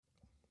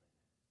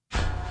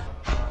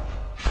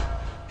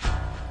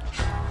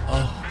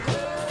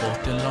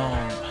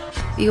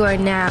You are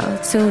now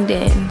tuned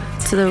in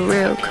to the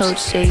real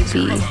Coach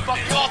JB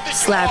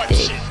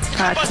Slapdick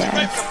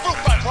Podcast.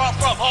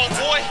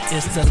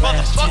 It's the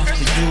last chance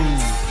for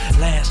you,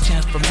 last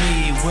chance for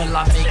me. Will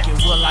I make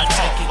it? Will I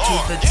take it to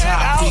the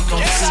top? We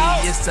gon'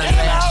 see. It's the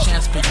last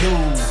chance for you,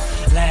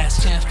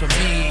 last chance for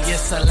me.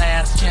 It's the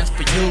last chance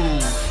for you,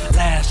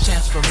 last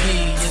chance for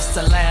me. It's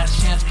the last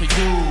chance for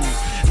you,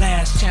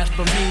 last chance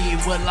for me.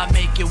 Will I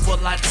make it? Will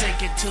I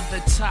take it to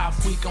the top?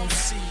 We gon'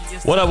 see.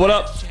 What up? What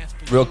up?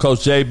 Real Coach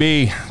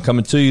JB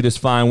coming to you this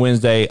fine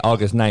Wednesday,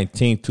 August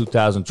 19th,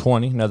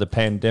 2020. Another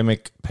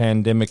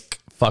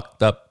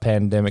fucked up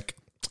pandemic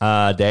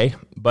day.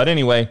 But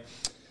anyway,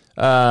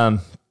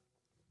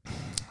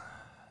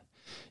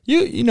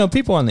 you know,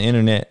 people on the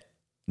internet,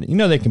 you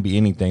know, they can be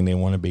anything they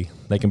want to be.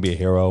 They can be a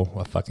hero,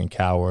 a fucking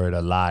coward,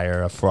 a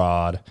liar, a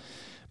fraud,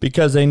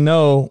 because they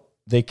know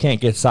they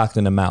can't get socked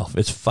in the mouth.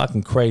 It's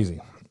fucking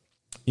crazy.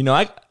 You know,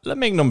 let's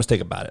make no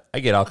mistake about it. I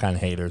get all kind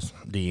of haters,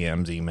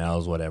 DMs,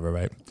 emails, whatever,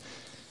 right?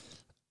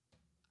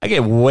 I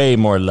get way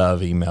more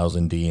love emails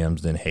and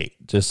DMs than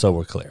hate, just so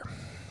we're clear.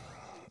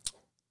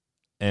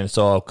 And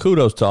so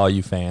kudos to all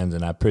you fans,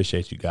 and I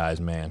appreciate you guys,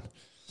 man.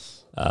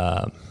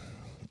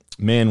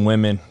 Men,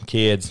 women,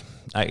 kids,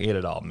 I get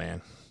it all,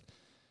 man.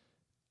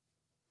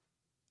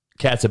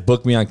 Cats that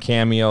booked me on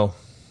Cameo,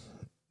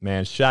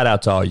 man, shout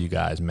out to all you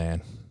guys,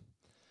 man.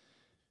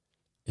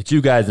 It's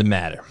you guys that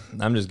matter.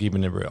 I'm just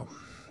keeping it real.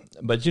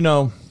 But, you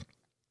know,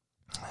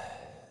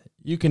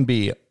 you can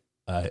be,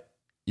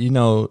 you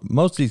know,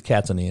 most of these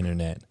cats on the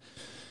internet,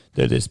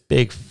 they're this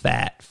big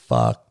fat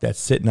fuck that's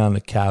sitting on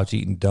the couch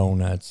eating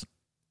donuts,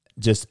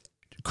 just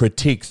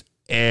critiques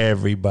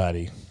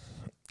everybody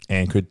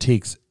and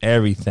critiques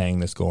everything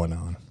that's going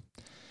on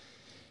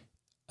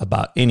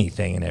about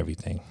anything and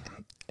everything.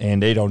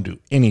 And they don't do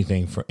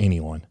anything for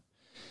anyone.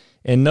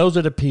 And those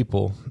are the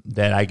people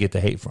that I get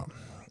the hate from.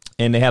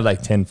 And they have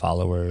like 10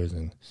 followers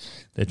and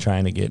they're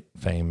trying to get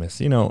famous.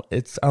 You know,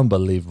 it's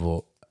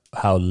unbelievable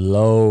how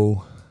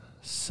low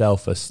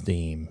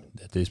self-esteem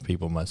that these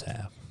people must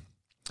have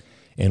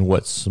and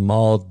what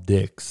small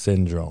dick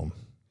syndrome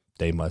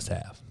they must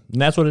have.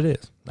 And that's what it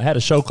is. I had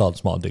a show called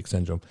Small Dick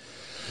Syndrome.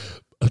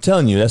 I'm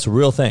telling you, that's a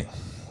real thing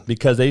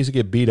because they used to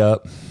get beat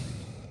up.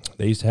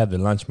 They used to have their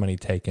lunch money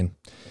taken.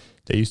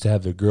 They used to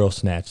have their girl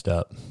snatched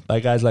up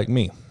by guys like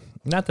me.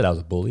 Not that I was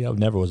a bully. I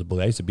never was a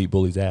bully. I used to beat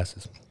bullies'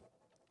 asses.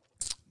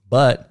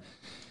 But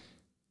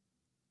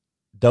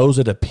those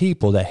are the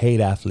people that hate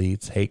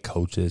athletes, hate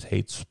coaches,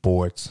 hate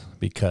sports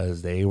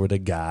because they were the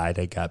guy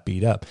that got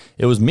beat up.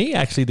 It was me,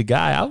 actually, the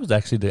guy. I was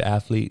actually the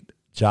athlete,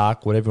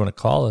 jock, whatever you want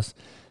to call us,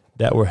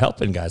 that were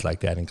helping guys like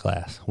that in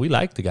class. We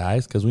liked the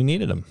guys because we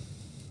needed them.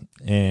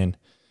 And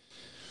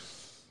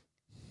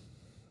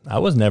I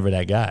was never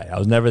that guy. I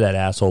was never that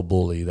asshole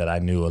bully that I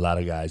knew a lot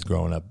of guys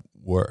growing up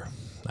were.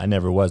 I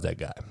never was that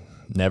guy.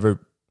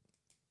 Never.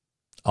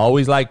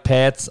 Always liked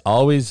pets.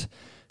 Always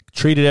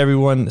treated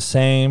everyone the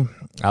same.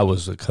 I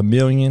was a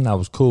chameleon. I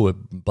was cool with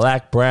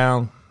black,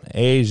 brown,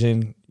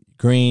 Asian,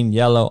 green,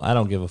 yellow. I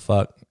don't give a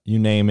fuck. You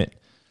name it.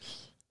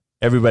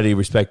 Everybody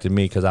respected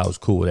me because I was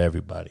cool with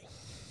everybody.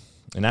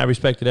 And I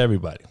respected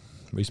everybody.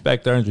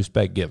 Respect earns,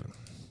 respect given.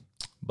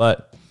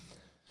 But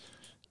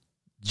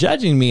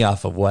judging me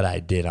off of what I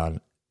did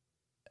on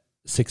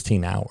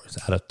 16 hours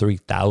out of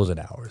 3,000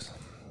 hours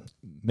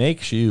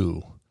makes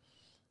you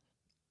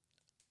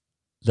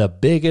the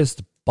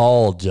biggest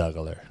ball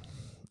juggler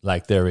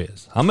like there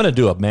is. I'm going to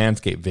do a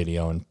Manscaped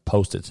video and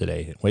post it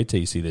today. Wait till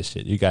you see this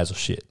shit. You guys will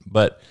shit.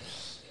 But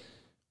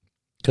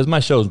because my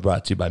show is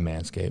brought to you by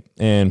Manscaped,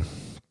 and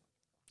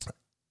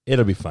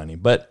it'll be funny.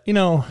 But, you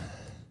know,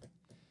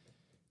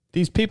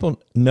 these people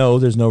know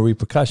there's no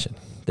repercussion.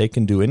 They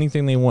can do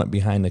anything they want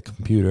behind the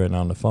computer and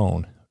on the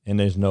phone, and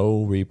there's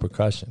no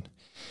repercussion.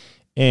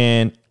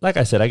 And like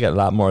I said, I get a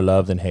lot more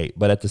love than hate.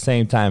 But at the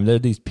same time, there are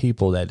these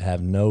people that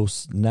have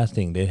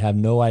nothing. They have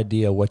no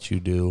idea what you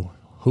do,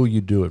 who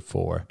you do it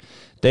for.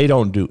 They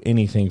don't do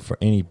anything for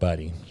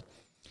anybody,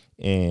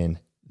 and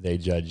they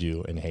judge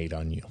you and hate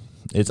on you.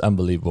 It's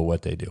unbelievable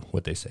what they do,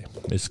 what they say.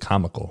 It's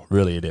comical.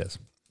 Really, it is.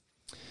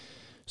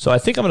 So I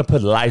think I'm going to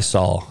put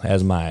Lysol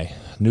as my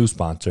new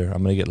sponsor.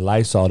 I'm going to get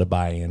Lysol to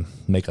buy in,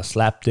 make a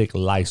Slapdick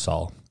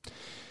Lysol,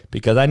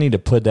 because I need to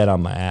put that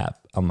on my app,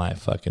 on my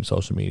fucking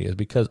social medias,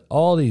 because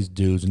all these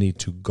dudes need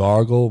to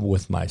gargle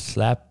with my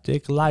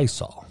Slapdick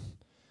Lysol.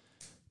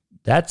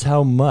 That's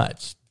how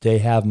much they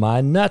have my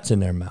nuts in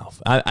their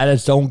mouth. I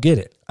just don't get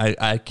it.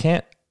 I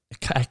can't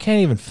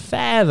even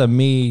fathom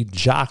me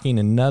jocking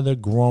another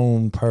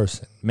grown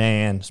person,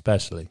 man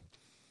especially,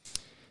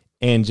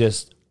 and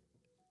just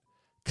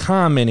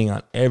commenting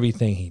on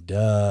everything he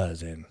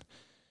does and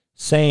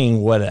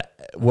saying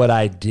what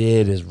I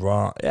did is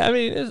wrong. I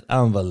mean, it's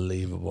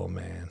unbelievable,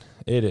 man.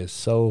 It is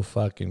so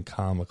fucking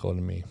comical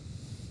to me.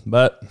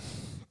 But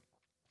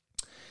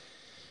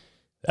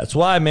that's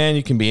why, man,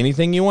 you can be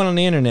anything you want on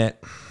the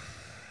internet.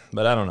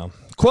 But I don't know.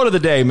 Quote of the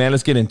day, man.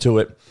 Let's get into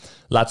it.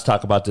 Lots to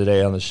talk about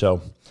today on the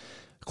show.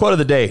 Quote of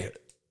the day.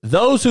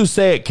 Those who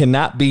say it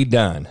cannot be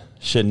done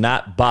should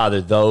not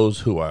bother those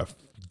who are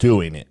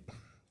doing it.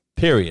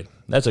 Period.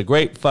 That's a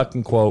great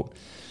fucking quote.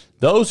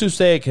 Those who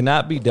say it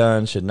cannot be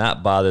done should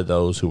not bother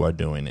those who are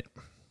doing it.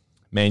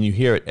 Man, you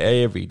hear it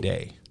every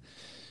day.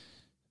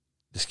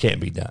 This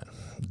can't be done.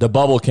 The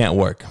bubble can't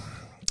work.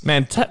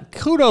 Man,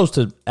 kudos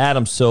to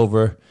Adam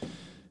Silver.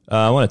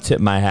 I want to tip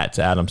my hat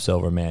to Adam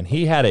Silver, man.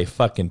 He had a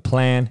fucking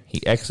plan.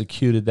 He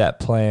executed that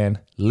plan.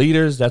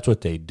 Leaders, that's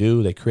what they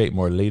do. They create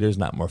more leaders,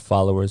 not more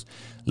followers.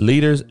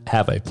 Leaders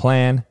have a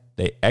plan.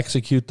 They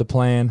execute the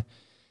plan.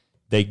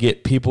 They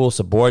get people,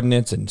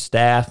 subordinates, and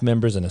staff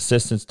members and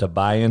assistants to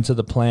buy into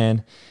the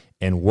plan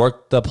and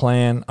work the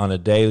plan on a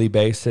daily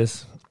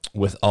basis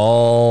with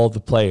all the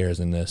players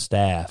and the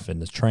staff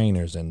and the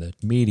trainers and the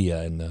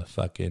media and the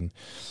fucking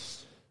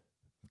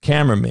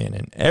cameramen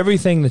and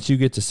everything that you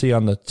get to see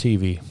on the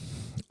TV,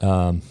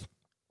 the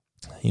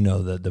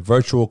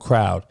virtual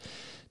crowd.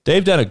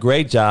 They've done a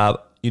great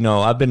job.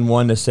 I've been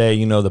one to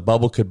say, the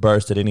bubble could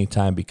burst at any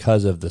time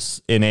because of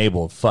the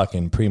enabled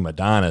fucking prima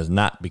donnas,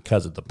 not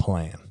because of the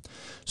plan.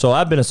 So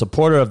I've been a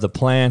supporter of the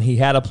plan. He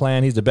had a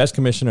plan. He's the best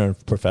commissioner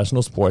of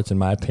professional sports, in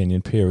my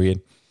opinion,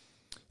 period.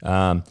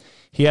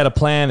 He had a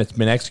plan. It's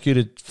been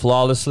executed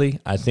flawlessly.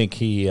 I think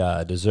he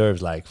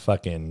deserves like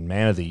fucking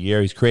man of the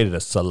year. He's created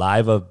a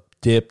saliva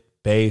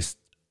dip-based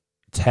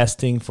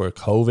testing for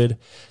COVID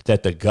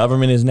that the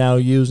government is now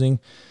using.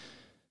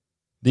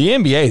 The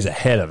NBA is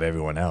ahead of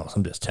everyone else.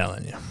 I'm just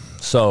telling you.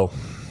 So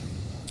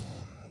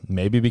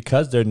maybe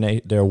because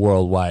they're a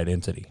worldwide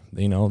entity.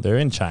 They're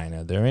in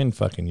China. They're in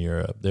fucking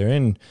Europe. They're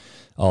in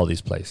all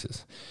these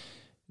places.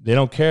 They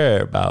don't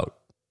care about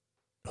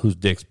whose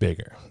dick's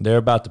bigger. They're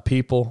about the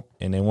people,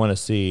 and they want to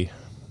see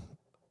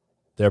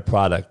their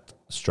product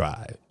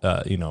strive.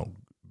 They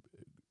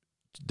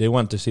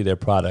want to see their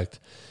product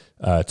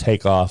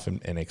take off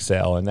and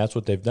excel, and that's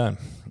what they've done.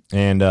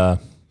 And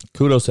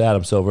kudos to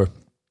Adam Silver.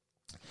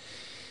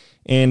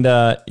 And,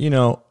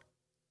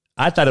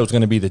 I thought it was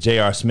going to be the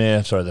J.R.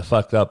 Smiths or the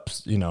fucked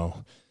ups,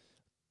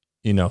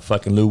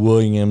 fucking Lou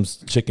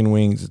Williams, chicken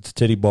wings at the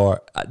titty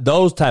bar.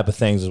 Those type of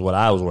things is what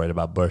I was worried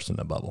about bursting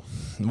the bubble.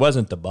 It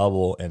wasn't the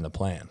bubble and the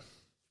plan.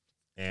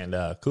 And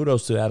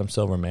kudos to Adam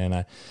Silver,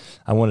 man.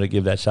 I wanted to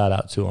give that shout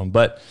out to him.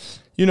 But,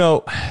 I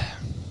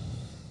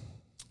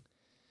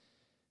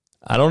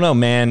don't know,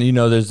 man.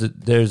 There's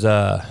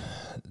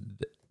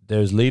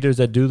leaders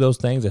that do those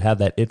things that have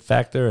that it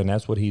factor, and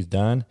that's what he's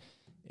done.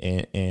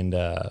 And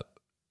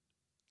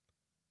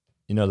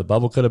the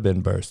bubble could have been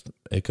burst.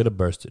 It could have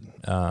bursted.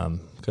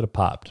 Could have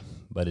popped,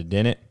 but it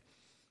didn't.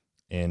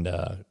 And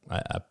I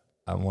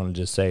want to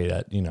just say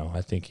that,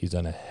 I think he's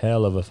done a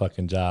hell of a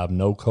fucking job.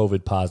 No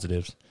COVID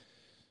positives,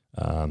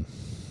 et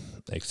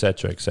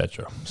cetera, et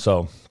cetera.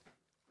 So,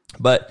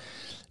 but,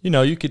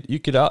 you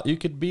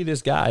could be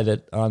this guy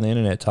that on the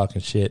internet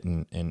talking shit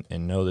and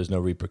know there's no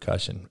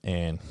repercussion.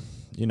 And,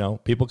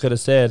 people could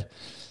have said,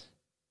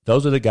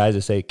 those are the guys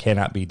that say it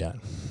cannot be done.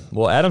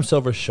 Well, Adam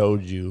Silver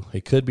showed you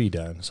it could be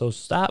done. So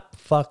stop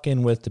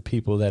fucking with the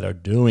people that are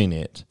doing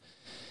it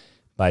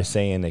by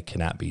saying it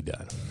cannot be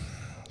done.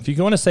 If you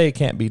want to say it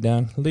can't be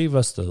done, leave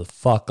us the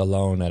fuck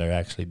alone that are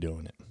actually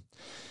doing it.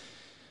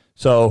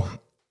 So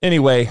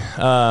anyway,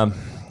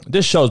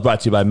 this show is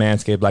brought to you by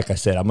Manscaped. Like I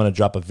said, I'm going to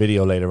drop a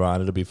video later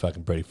on. It'll be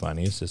fucking pretty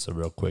funny. It's just a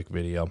real quick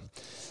video.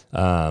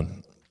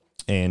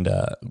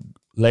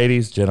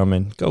 Ladies,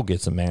 gentlemen, go get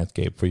some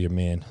Manscaped for your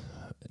men.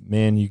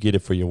 Men, you get it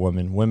for your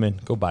women. Women,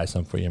 go buy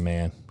some for your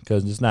man.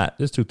 Because it's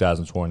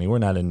 2020. We're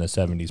not in the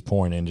 70s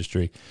porn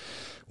industry.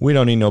 We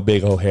don't need no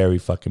big old hairy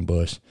fucking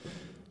bush.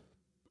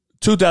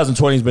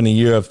 2020 has been a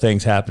year of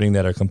things happening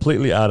that are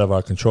completely out of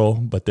our control.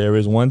 But there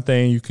is one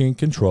thing you can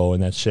control,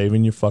 and that's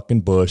shaving your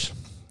fucking bush.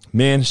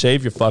 Men,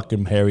 shave your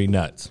fucking hairy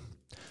nuts.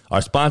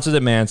 Our sponsors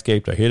at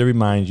Manscaped are here to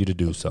remind you to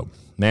do so.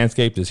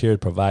 Manscaped is here to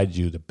provide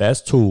you the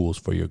best tools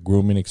for your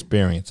grooming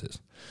experiences.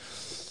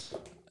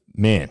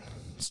 Men,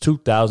 it's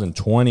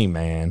 2020,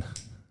 man.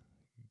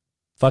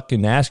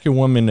 Fucking ask your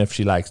woman if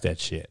she likes that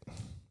shit.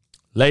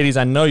 Ladies,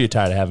 I know you're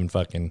tired of having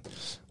fucking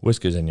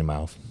whiskers in your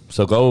mouth.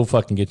 So go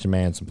fucking get your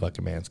man some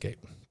fucking Manscaped.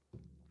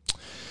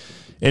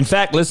 In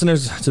fact,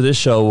 listeners to this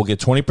show will get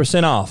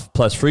 20% off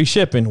plus free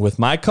shipping with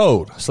my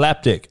code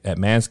SLAPDICK at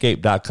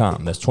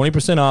manscaped.com. That's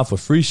 20% off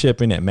with free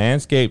shipping at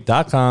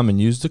manscaped.com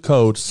and use the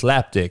code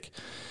SLAPDICK.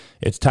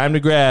 It's time to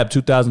grab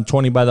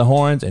 2020 by the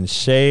horns, and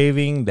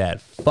shaving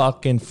that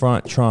fucking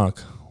front trunk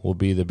will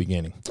be the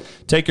beginning.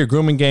 Take your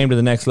grooming game to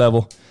the next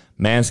level.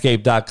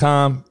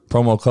 Manscaped.com,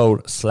 promo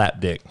code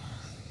SLAPDICK.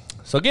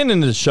 So getting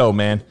into the show,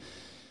 man.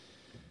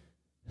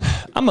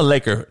 I'm a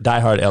Laker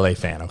diehard LA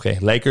fan, okay?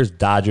 Lakers,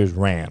 Dodgers,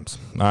 Rams.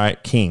 All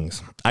right,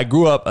 Kings. I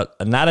grew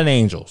up not an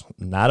Angels,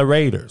 not a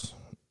Raiders,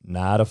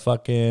 not a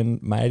fucking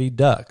Mighty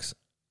Ducks.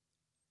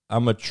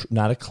 I'm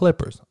not a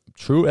Clippers.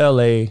 True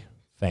LA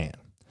fan.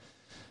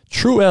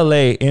 True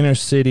LA, inner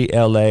city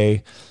LA,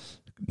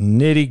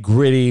 nitty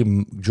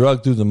gritty,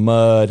 drug through the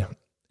mud.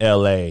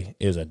 LA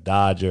is a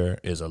Dodger,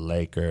 is a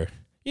Laker.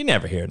 You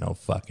never hear no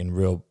fucking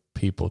real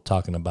people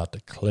talking about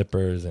the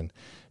Clippers. And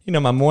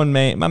my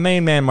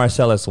main man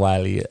Marcellus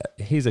Wiley,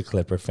 he's a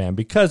Clipper fan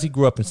because he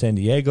grew up in San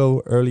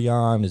Diego early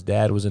on. His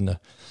dad was in the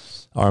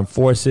armed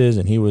forces,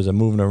 and he was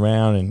moving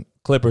around, and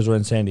Clippers were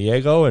in San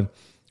Diego. And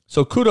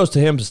so kudos to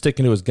him for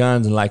sticking to his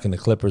guns and liking the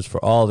Clippers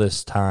for all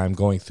this time,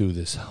 going through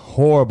this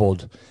horrible,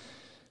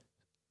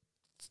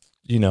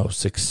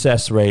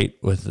 success rate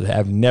with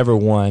have never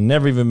won,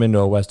 never even been to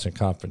a Western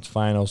Conference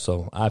final.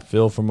 So I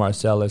feel for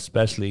Marcellus,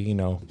 especially,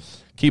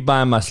 keep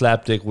buying my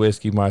slapdick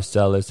whiskey,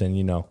 Marcellus, and,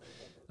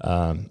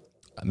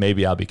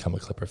 maybe I'll become a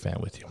Clipper fan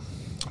with you.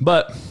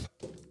 But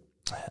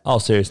all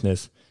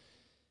seriousness,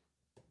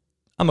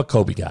 I'm a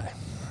Kobe guy.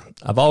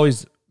 I've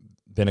always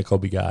been a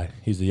Kobe guy.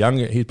 He's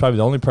probably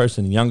the only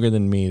person younger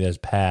than me that's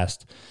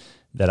passed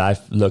that I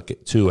look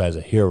to as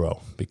a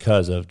hero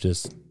because of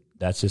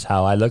that's just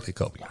how I looked at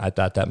Kobe. I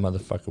thought that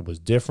motherfucker was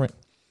different.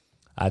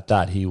 I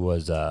thought he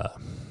was,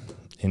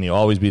 and he'll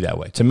always be that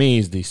way. To me,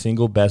 he's the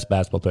single best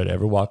basketball player to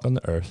ever walk on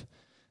the earth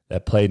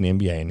that played in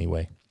the NBA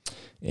anyway.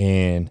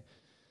 And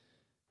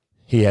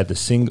he had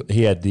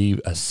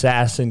the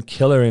assassin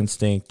killer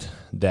instinct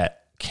that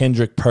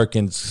Kendrick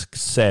Perkins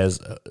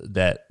says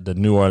that the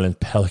New Orleans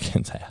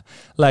Pelicans have.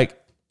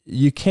 Like,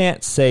 you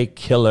can't say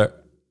killer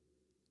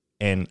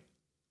in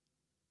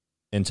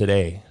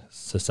today's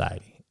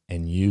society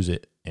and use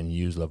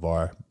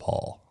LeVar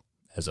Ball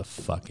as a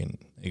fucking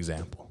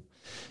example.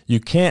 You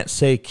can't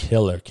say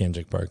killer,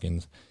 Kendrick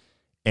Perkins,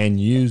 and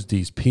use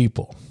these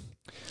people.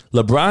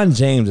 LeBron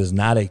James is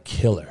not a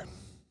killer.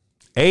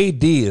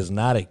 AD is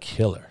not a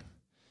killer.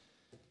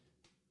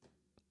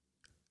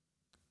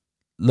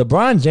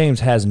 LeBron James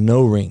has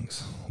no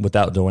rings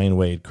without Dwayne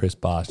Wade, Chris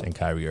Bosh, and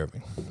Kyrie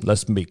Irving.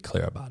 Let's be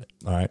clear about it,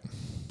 all right?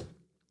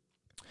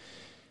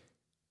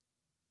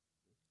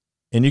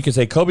 And you can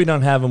say Kobe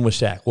don't have them with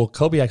Shaq. Well,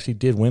 Kobe actually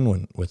did win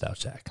one without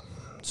Shaq.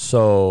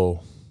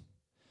 So,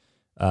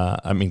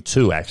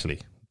 two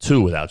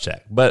without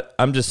Shaq. But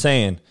I'm just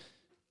saying,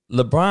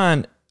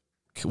 LeBron,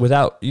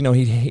 without,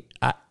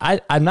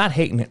 I'm not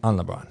hating on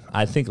LeBron.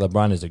 I think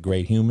LeBron is a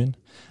great human.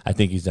 I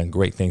think he's done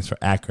great things for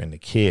Akron, the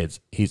kids.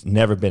 He's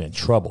never been in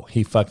trouble.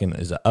 He fucking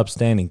is an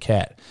upstanding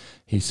cat.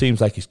 He seems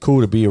like he's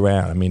cool to be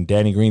around. I mean,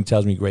 Danny Green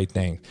tells me great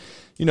things.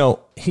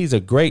 He's a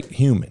great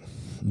human.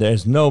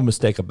 There's no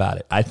mistake about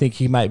it. I think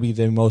he might be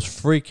the most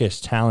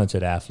freakish,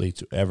 talented athlete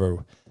to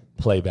ever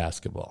play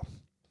basketball.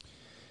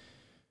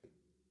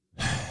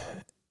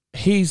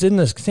 He's in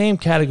the same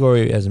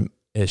category as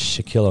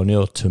Shaquille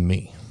O'Neal to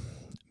me.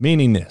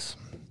 Meaning this.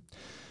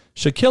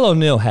 Shaquille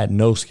O'Neal had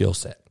no skill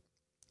set.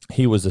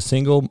 He was the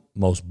single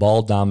most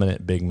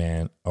ball-dominant big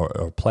man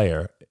or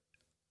player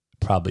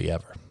probably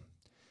ever.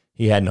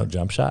 He had no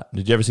jump shot.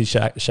 Did you ever see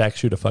Shaq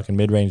shoot a fucking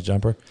mid-range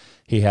jumper?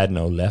 He had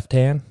no left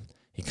hand.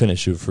 He couldn't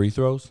shoot free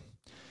throws.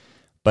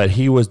 But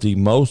he was the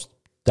most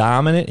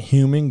dominant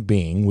human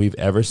being we've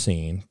ever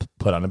seen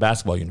put on a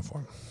basketball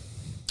uniform.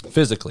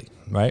 Physically,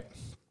 right?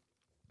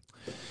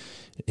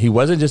 He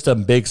wasn't just a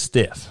big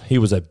stiff. He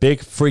was a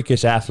big,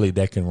 freakish athlete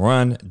that can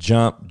run,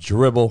 jump,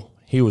 dribble.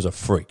 He was a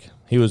freak.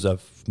 He was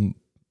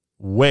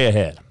way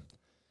ahead.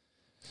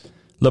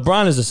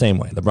 LeBron is the same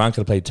way. LeBron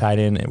could have played tight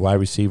end and wide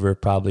receiver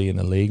probably in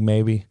the league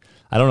maybe.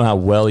 I don't know how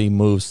well he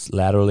moves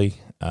laterally.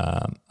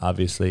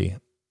 Obviously,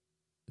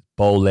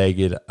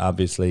 bow-legged.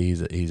 Obviously,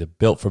 he's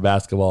built for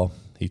basketball.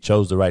 He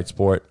chose the right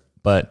sport,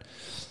 but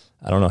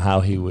I don't know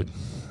how he would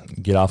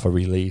get off a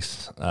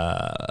release.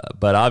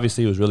 But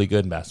obviously, he was really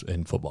good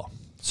in football.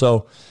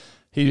 So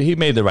he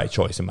made the right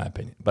choice, in my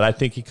opinion. But I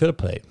think he could have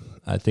played.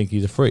 I think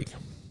he's a freak.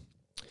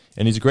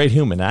 And he's a great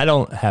human. I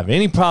don't have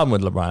any problem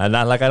with LeBron. I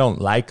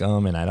don't like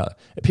him,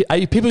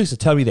 and people used to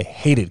tell me they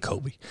hated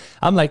Kobe.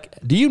 I'm like,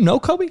 do you know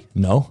Kobe?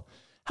 No.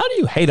 How do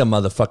you hate a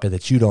motherfucker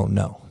that you don't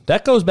know?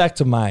 That goes back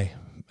to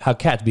how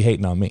cats be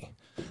hating on me.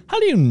 How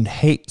do you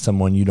hate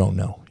someone you don't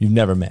know, you've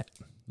never met?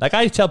 Like,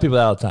 I tell people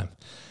that all the time.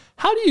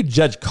 How do you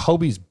judge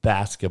Kobe's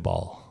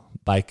basketball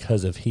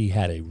because he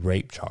had a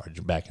rape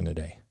charge back in the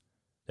day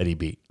that he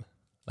beat?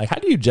 Like, how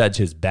do you judge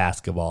his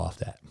basketball off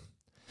that?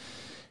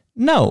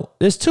 No,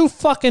 there's two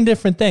fucking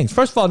different things.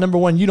 First of all, number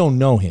one, you don't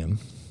know him.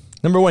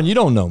 Number one, you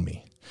don't know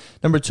me.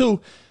 Number two,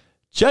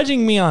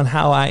 judging me on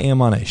how I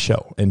am on a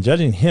show and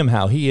judging him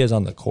how he is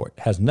on the court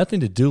has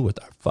nothing to do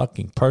with our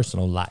fucking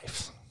personal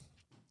lives.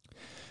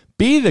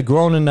 Be the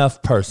grown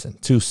enough person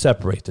to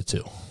separate the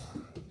two.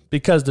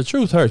 Because the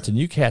truth hurts, and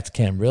you cats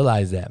can't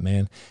realize that,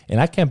 man.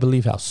 And I can't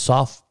believe how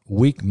soft,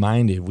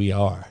 weak-minded we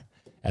are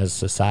as a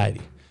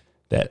society,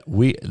 that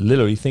we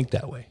literally think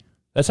that way.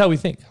 That's how we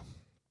think.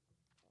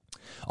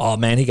 Oh,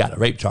 man, he got a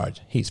rape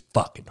charge. He's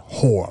fucking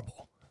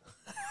horrible.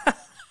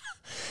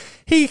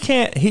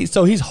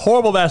 So he's a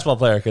horrible basketball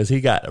player because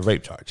he got a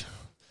rape charge.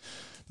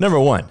 Number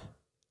one, I'm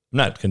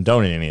not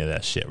condoning any of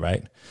that shit,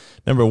 right?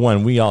 Number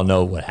one, we all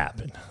know what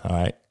happened, all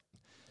right?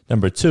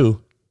 Number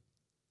two,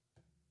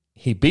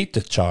 he beat the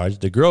charge.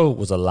 The girl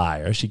was a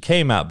liar. She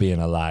came out being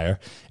a liar.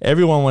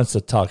 Everyone wants to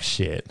talk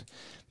shit,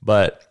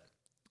 but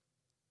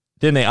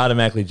then they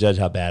automatically judge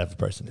how bad of a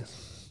person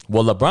is.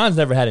 Well, LeBron's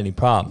never had any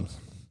problems,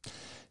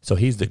 so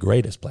he's the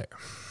greatest player.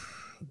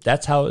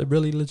 That's how it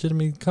really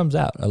legitimately comes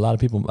out. A lot of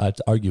people I have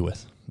to argue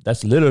with.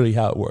 That's literally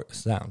how it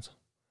sounds.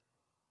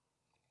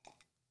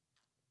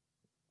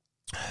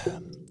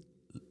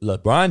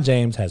 LeBron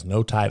James has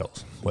no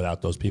titles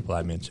without those people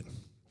I mentioned.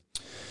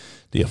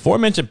 The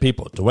aforementioned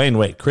people, Dwayne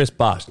Wade, Chris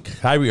Bosh,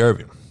 Kyrie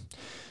Irving.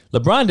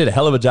 LeBron did a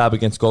hell of a job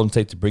against Golden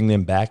State to bring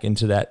them back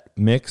into that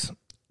mix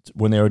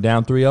when they were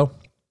down 3-0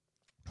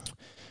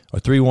 or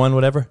 3-1,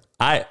 whatever.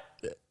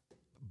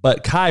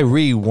 But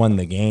Kyrie won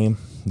the game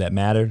that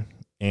mattered,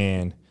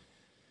 and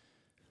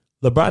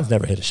LeBron's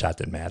never hit a shot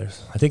that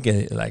matters. I think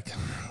like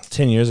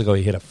 10 years ago,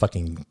 he hit a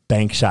fucking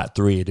bank shot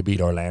 3 to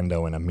beat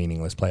Orlando in a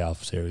meaningless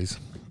playoff series.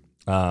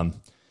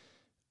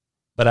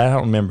 But I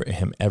don't remember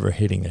him ever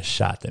hitting a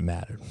shot that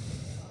mattered.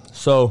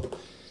 So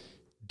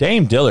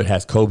Dame Dillard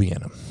has Kobe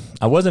in him.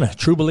 I wasn't a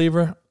true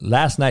believer.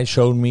 Last night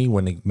showed me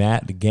when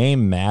the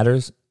game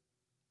matters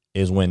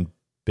is when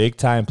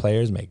big-time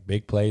players make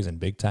big plays in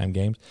big-time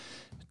games.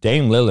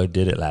 Dame Lillard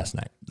did it last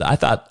night.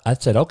 I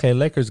said, okay,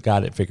 Lakers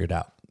got it figured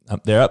out.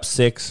 They're up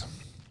 6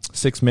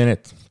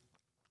 minutes.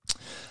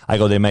 I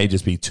go, they may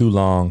just be too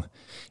long,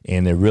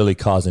 and they're really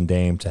causing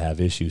Dame to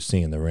have issues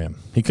seeing the rim.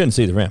 He couldn't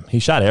see the rim. He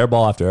shot air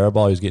ball after air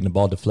ball. He was getting the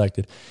ball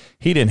deflected.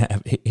 He didn't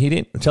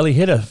until he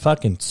hit a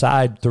fucking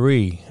side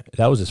 3.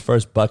 That was his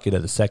first bucket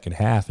of the second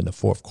half in the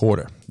fourth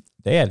quarter.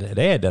 They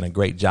had done a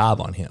great job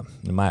on him,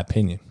 in my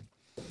opinion.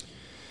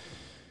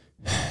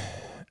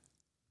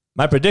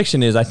 My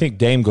prediction is I think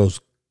Dame goes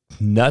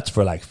nuts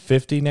for like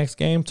 50 next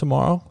game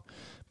tomorrow,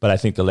 but I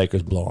think the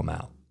Lakers blow him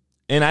out.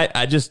 And I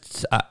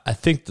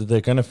think that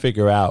they're going to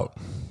figure out,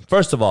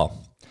 first of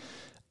all,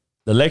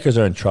 the Lakers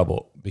are in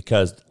trouble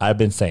because I've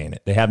been saying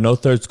it. They have no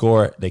third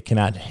scorer. They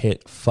cannot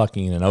hit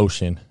fucking an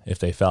ocean if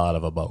they fell out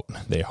of a boat.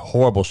 They're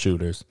horrible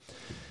shooters.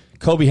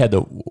 Kobe had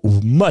the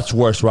much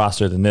worse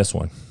roster than this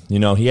one. You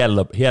know, he had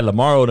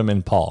Lamar Odom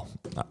and Paul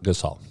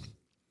Gasol.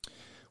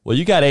 Well,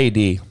 you got AD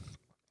and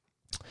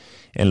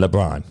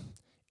LeBron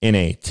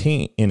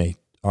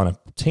on a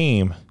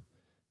team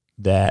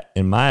that,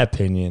 in my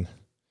opinion,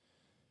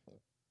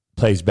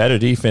 plays better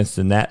defense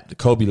than that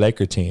Kobe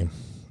Laker team.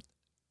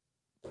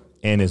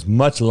 And is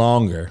much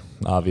longer,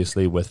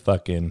 obviously, with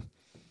fucking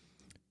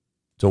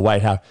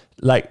Dwight Howard.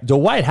 Like,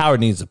 Dwight Howard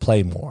needs to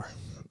play more.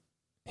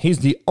 He's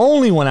the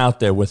only one out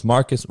there with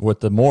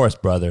the Morris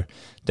brother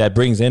that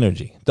brings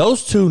energy.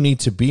 Those two need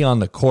to be on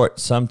the court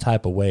some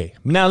type of way.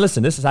 Now,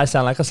 listen, I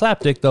sound like a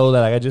slapdick, though,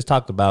 that I just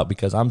talked about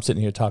because I'm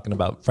sitting here talking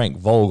about Frank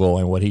Vogel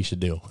and what he should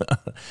do.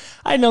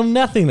 I know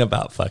nothing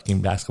about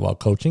fucking basketball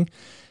coaching,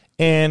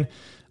 and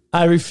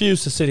I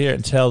refuse to sit here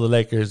and tell the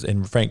Lakers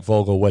and Frank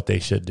Vogel what they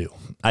should do.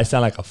 I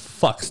sound like a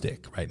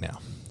fuckstick right now.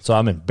 So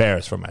I'm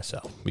embarrassed for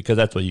myself because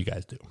that's what you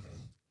guys do.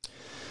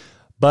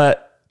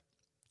 But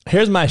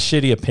here's my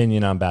shitty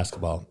opinion on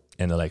basketball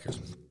and the Lakers.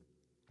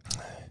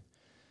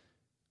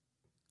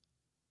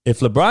 If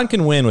LeBron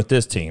can win with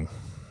this team,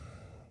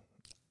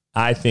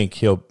 I think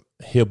he'll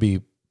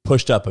be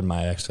pushed up in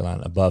my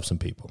echelon above some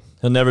people.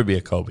 He'll never be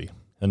a Kobe.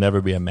 He'll never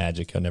be a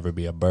Magic. He'll never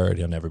be a Bird.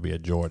 He'll never be a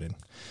Jordan.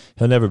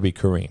 He'll never be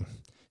Kareem.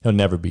 He'll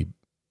never be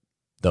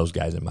those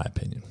guys, in my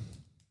opinion.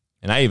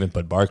 And I even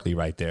put Barkley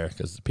right there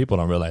because people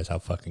don't realize how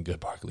fucking good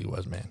Barkley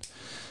was, man.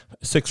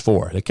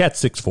 6'4". The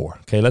cat's 6'4".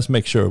 Okay, let's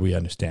make sure we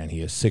understand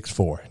he is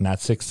 6'4", not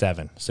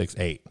 6'7",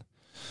 6'8".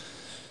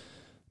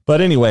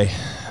 But anyway,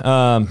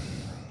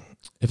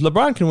 if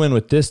LeBron can win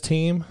with this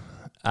team,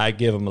 I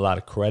give him a lot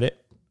of credit.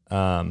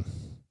 But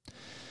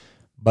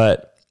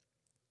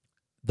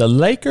the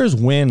Lakers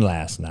win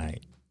last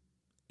night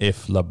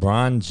if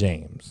LeBron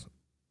James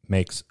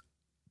makes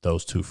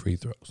those 2 free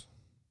throws.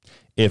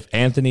 If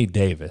Anthony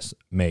Davis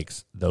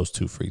makes those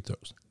 2 free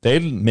throws. They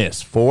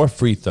missed 4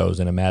 free throws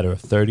in a matter of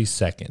 30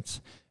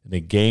 seconds. The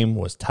game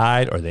was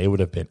tied, or they would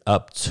have been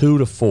up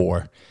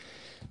 2-4.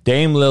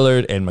 Dame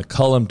Lillard and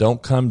McCollum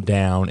don't come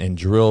down and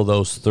drill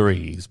those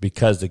threes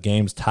because the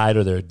game's tied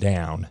or they're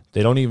down.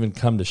 They don't even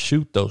come to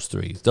shoot those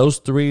threes. Those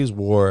threes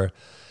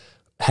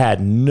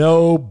had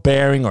no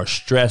bearing or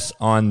stress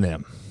on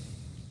them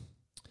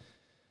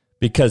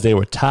because they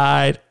were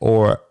tied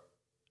or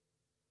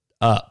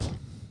up.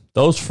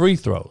 Those free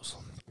throws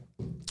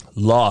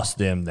lost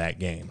them that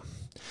game.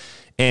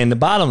 And the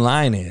bottom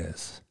line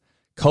is,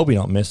 Kobe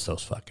don't miss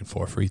those fucking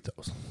 4 free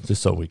throws,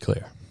 just so we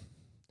clear.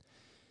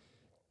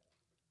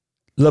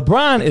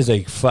 LeBron is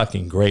a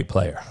fucking great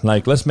player.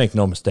 Like, let's make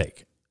no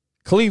mistake.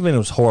 Cleveland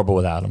was horrible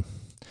without him.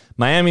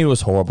 Miami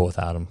was horrible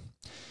without him.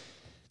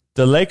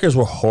 The Lakers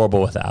were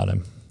horrible without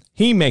him.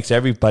 He makes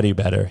everybody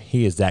better.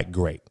 He is that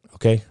great,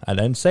 okay? I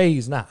didn't say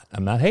he's not.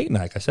 I'm not hating.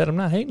 Like I said, I'm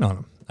not hating on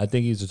him. I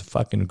think he's the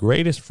fucking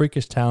greatest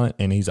freakish talent,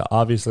 and he's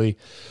obviously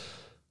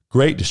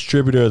great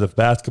distributor of the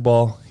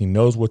basketball. He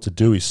knows what to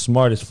do. He's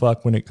smart as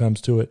fuck when it comes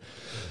to it.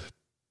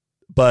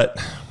 But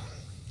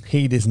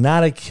he is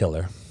not a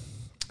killer.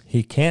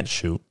 He can't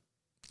shoot,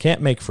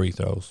 can't make free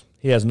throws.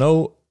 He has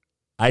no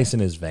ice in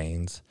his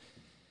veins.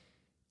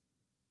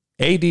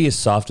 AD is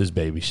soft as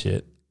baby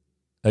shit.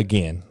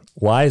 Again,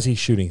 why is he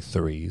shooting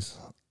threes?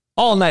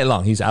 All night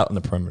long, he's out in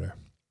the perimeter.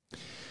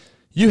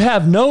 You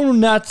have no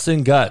nuts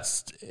and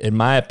guts, in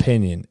my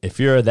opinion, if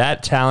you're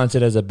that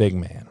talented as a big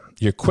man.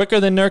 You're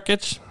quicker than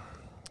Nurkic.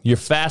 You're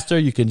faster.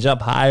 You can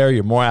jump higher.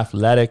 You're more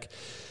athletic.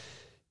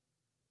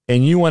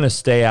 And you want to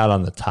stay out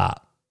on the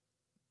top.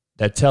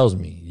 that tells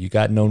me you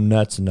got no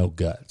nuts and no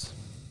guts.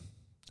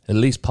 At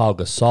least Paul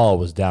Gasol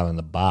was down in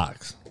the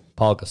box.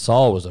 Paul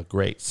Gasol was a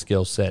great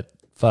skill set,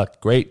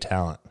 great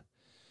talent.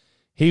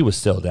 He was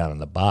still down in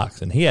the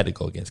box, and he had to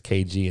go against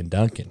KG and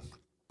Duncan.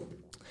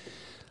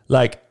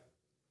 Like,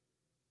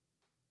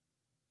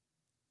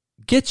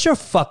 get your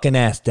fucking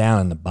ass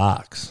down in the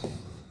box.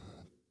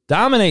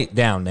 Dominate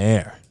down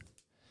there.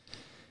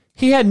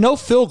 He had no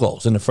field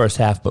goals in the first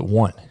half but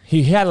one.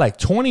 He had like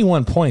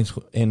 21 points,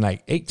 and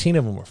like 18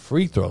 of them were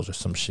free throws or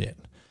some shit.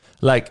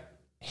 Like,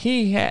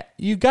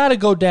 you got to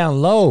go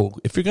down low.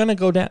 If you're going to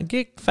go down,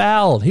 get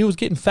fouled. He was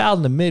getting fouled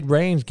in the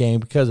mid-range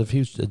game because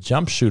he's a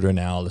jump shooter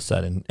now all of a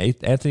sudden.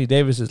 Anthony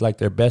Davis is like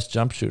their best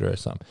jump shooter or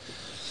something.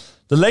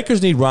 The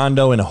Lakers need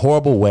Rondo in a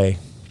horrible way.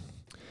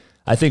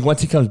 I think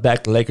once he comes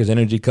back, the Lakers'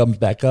 energy comes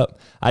back up.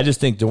 I just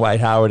think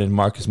Dwight Howard and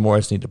Marcus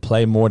Morris need to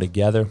play more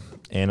together.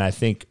 And I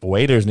think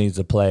Waiters needs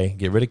to play.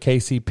 Get rid of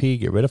KCP.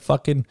 Get rid of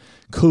fucking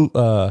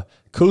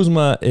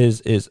Kuzma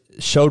is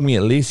showed me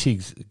at least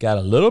he's got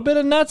a little bit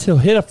of nuts. He'll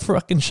hit a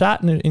fucking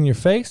shot in your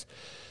face.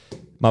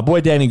 My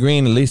boy Danny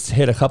Green at least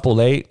hit a couple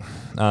late.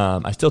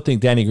 I still think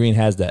Danny Green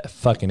has that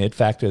fucking it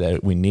factor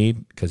that we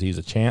need because he's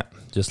a champ.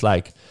 Just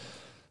like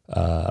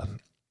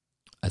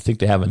I think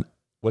they have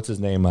what's his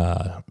name?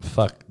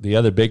 The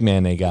other big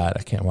man they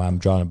got. I'm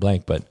drawing a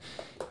blank, but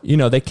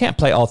they can't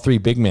play all three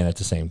big men at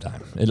the same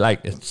time.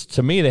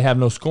 To me, they have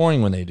no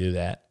scoring when they do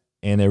that,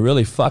 and they're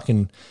really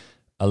fucking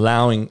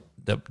allowing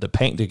the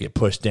paint to get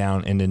pushed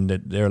down, and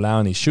then they're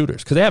allowing these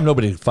shooters because they have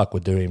nobody to fuck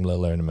with Damian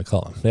Lillard and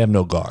McCollum. They have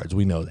no guards.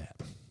 We know that.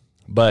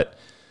 But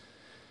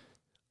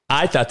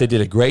I thought they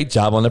did a great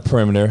job on the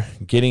perimeter,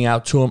 getting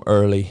out to them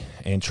early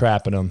and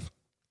trapping them.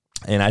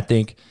 And I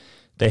think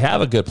they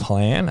have a good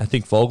plan. I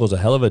think Vogel's a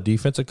hell of a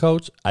defensive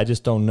coach. I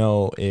just don't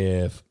know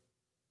if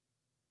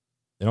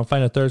they don't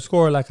find a third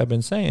scorer, like I've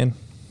been saying,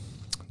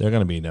 they're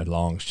going to be in a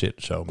long shit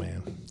show,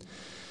 man.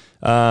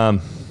 I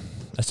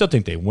still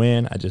think they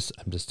win. I'm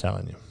just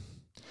telling you.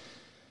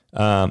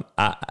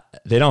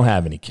 They don't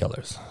have any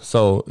killers.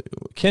 So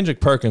Kendrick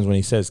Perkins, when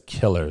he says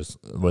killers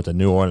with the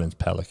New Orleans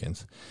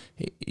Pelicans,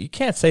 you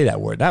can't say that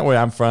word. Not where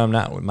I'm from,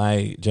 not with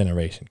my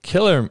generation.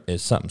 Killer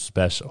is something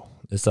special.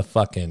 It's a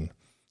fucking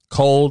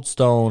cold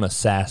stone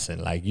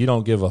assassin. Like, you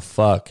don't give a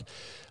fuck.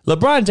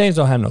 LeBron James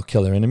don't have no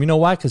killer in him. You know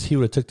why? Because he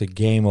would have took the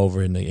game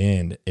over in the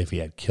end if he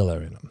had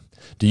killer in him.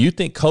 Do you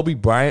think Kobe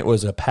Bryant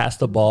was a pass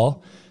the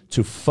ball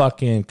to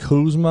fucking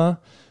Kuzma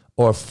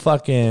or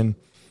fucking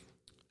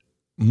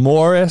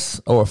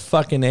Morris or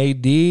fucking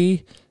AD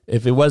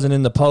if it wasn't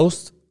in the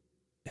post?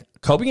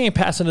 Kobe ain't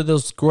passing to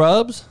those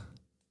scrubs.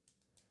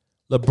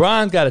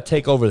 LeBron's got to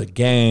take over the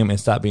game and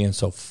stop being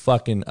so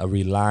fucking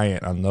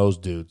reliant on those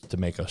dudes to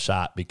make a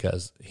shot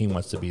because he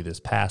wants to be this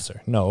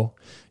passer. No,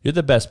 you're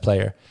the best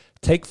player.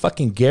 Take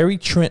fucking Gary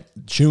Trent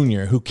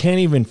Jr., who can't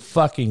even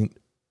fucking...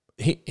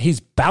 He's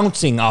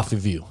bouncing off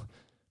of you.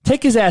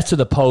 Take his ass to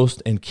the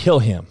post and kill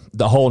him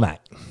the whole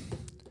night.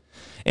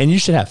 And you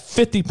should have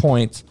 50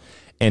 points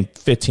and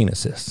 15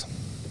 assists.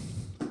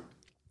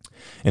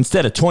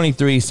 Instead of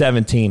 23,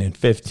 17, and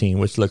 15,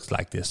 which looks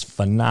like this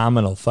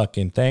phenomenal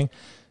fucking thing,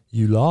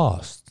 you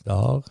lost,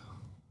 dog.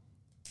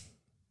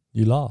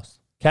 You lost.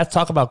 Cats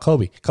talk about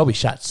Kobe. Kobe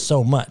shot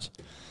so much,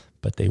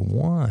 but they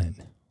won.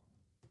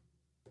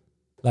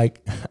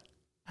 Like,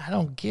 I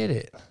don't get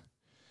it.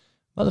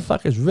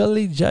 Motherfuckers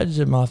really judge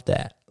him off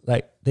that.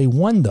 Like, they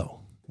won,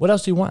 though. What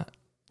else do you want?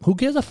 Who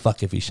gives a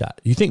fuck if he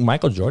shot? You think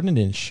Michael Jordan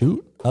didn't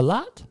shoot a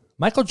lot?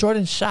 Michael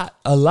Jordan shot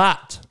a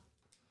lot.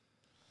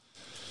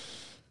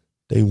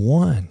 They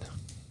won.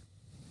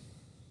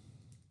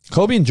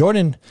 Kobe and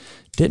Jordan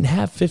didn't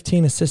have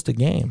 15 assists a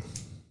game,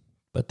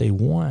 but they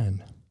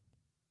won.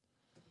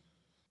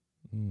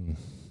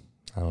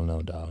 I don't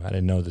know, dog. I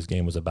didn't know this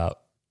game was about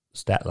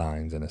stat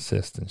lines and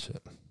assists and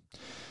shit.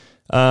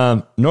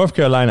 North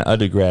Carolina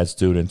undergrad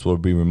students will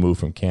be removed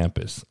from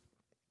campus,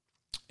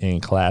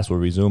 and class will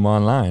resume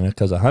online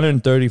because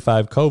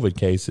 135 COVID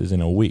cases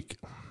in a week.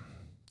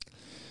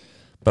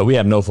 But we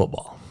have no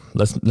football.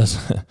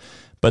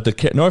 But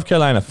the North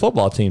Carolina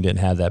football team didn't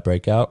have that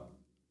breakout.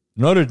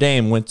 Notre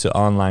Dame went to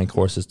online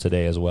courses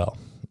today as well.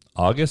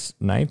 August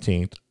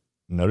 19th,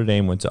 Notre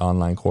Dame went to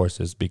online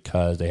courses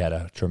because they had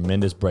a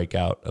tremendous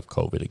breakout of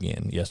COVID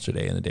again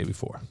yesterday and the day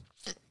before.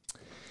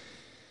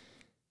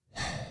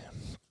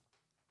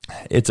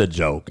 It's a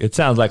joke. It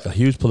sounds like a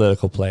huge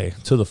political play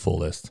to the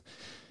fullest.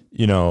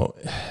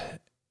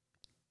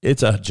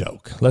 It's a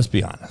joke. Let's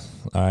be honest.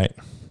 All right.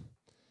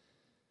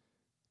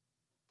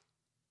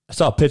 I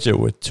saw a picture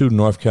with two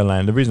North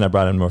Carolina. The reason I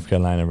brought in North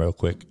Carolina real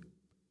quick,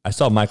 I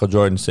saw Michael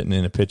Jordan sitting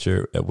in a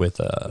picture with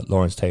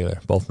Lawrence Taylor,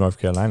 both North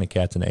Carolina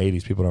cats in the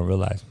 80s. People don't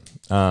realize.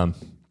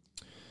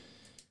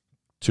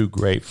 Two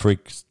great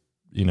freaks,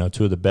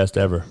 two of the best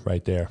ever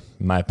right there,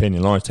 in my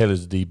opinion. Lawrence Taylor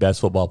is the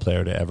best football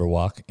player to ever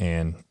walk,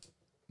 and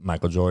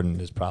Michael Jordan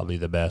is probably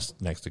the best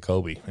next to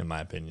Kobe, in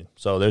my opinion.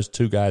 So there's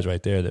two guys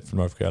right there that from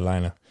North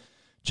Carolina,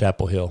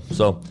 Chapel Hill.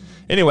 So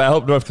anyway, I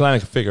hope North Carolina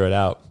can figure it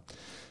out.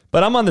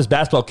 But I'm on this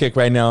basketball kick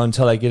right now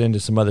until I get into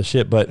some other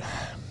shit. But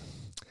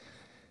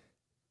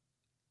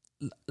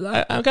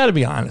I got to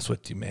be honest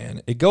with you,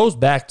 man. It goes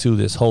back to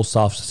this whole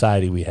soft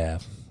society we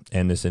have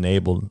and this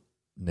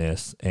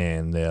enabledness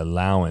and the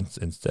allowance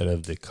instead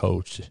of the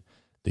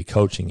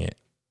coaching it.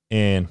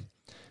 And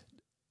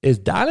is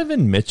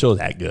Donovan Mitchell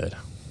that good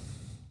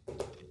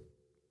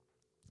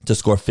to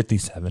score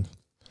 57?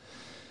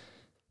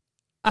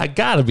 I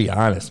got to be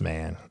honest,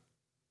 man.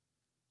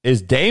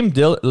 Is Dame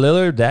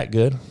Lillard that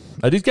good?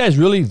 Are these guys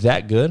really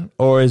that good?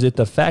 Or is it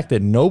the fact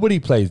that nobody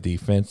plays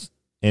defense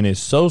and is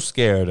so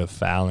scared of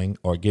fouling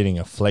or getting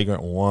a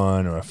flagrant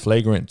 1 or a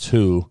flagrant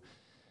 2?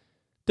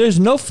 There's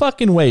no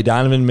fucking way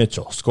Donovan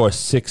Mitchell scores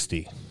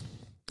 60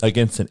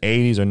 against an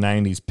 80s or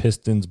 90s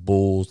Pistons,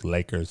 Bulls,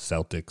 Lakers,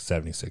 Celtics,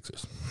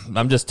 76ers.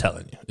 I'm just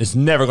telling you. It's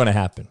never going to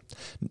happen.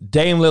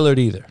 Dame Lillard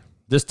either.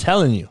 Just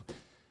telling you.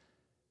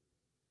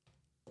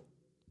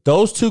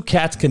 Those two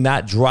cats could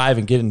not drive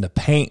and get in the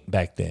paint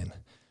back then.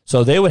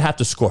 So they would have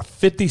to score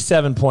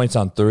 57 points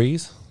on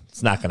threes.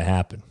 It's not going to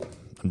happen.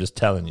 I'm just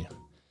telling you.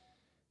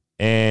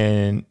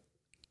 And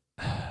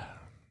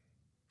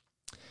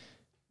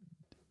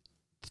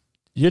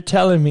you're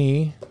telling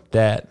me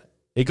that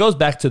it goes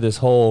back to this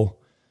whole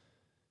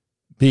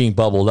being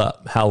bubbled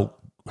up,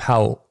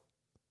 how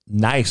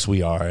nice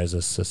we are as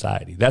a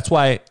society. That's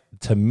why,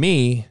 to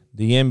me,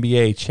 the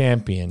NBA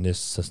champion this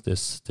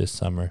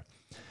summer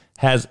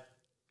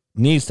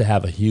needs to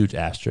have a huge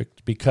asterisk,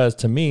 because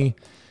to me,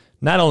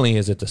 not only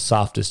is it the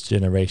softest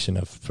generation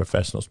of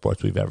professional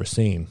sports we've ever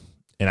seen,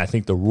 and I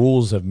think the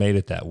rules have made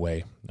it that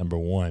way, number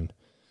one.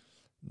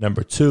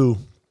 Number two,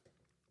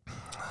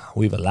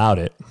 we've allowed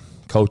it,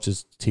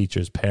 coaches,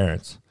 teachers,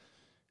 parents,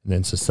 and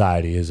then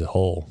society as a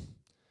whole.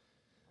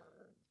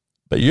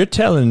 But you're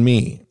telling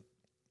me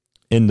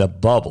in the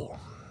bubble,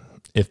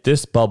 if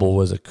this bubble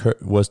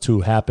was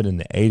to happen in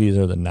the 80s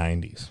or the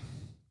 90s,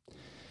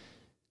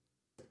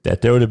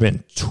 that there would have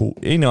been,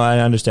 I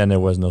understand there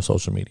was no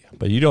social media,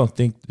 but you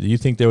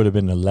think there would have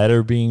been a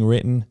letter being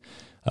written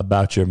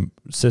about your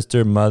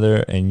sister,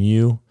 mother, and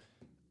you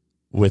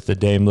with the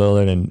Dame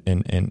Lillard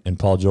and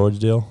Paul George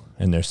deal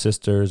and their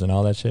sisters and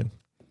all that shit?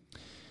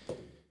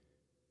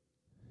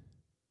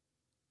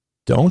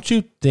 Don't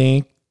you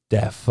think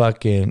that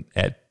fucking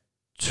at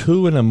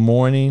 2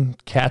 a.m,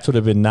 cats would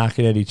have been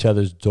knocking at each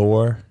other's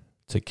door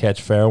to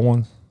catch fair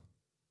ones?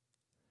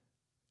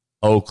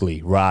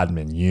 Oakley,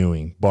 Rodman,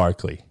 Ewing,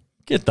 Barkley.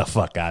 Get the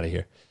fuck out of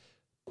here.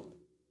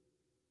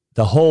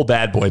 The whole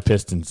bad boy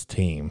Pistons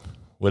team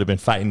would have been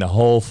fighting the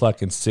whole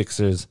fucking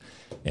Sixers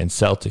and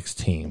Celtics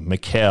team.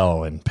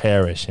 Mikal and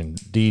Parrish and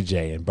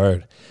DJ and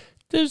Bird.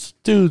 These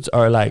dudes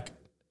are like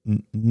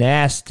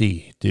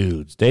nasty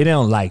dudes. They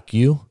don't like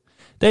you.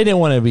 They didn't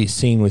want to be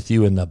seen with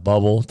you in the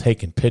bubble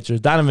taking pictures.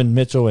 Donovan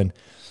Mitchell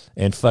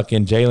and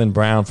fucking Jaylen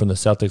Brown from the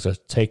Celtics are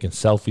taking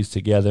selfies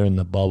together in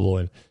the bubble,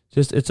 and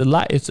just it's a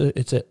lot.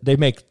 They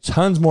make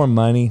tons more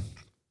money.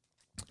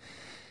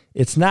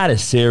 It's not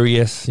as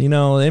serious, the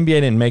NBA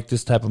didn't make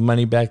this type of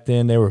money back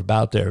then. They were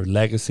about their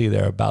legacy.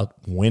 They're about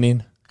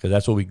winning, because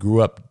that's what we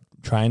grew up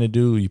trying to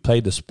do. You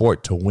played the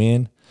sport to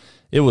win.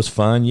 It was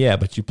fun, yeah,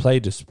 but you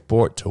played the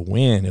sport to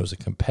win. It was a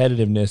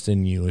competitiveness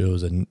in you. It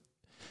was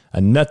a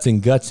nuts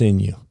and guts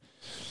in you.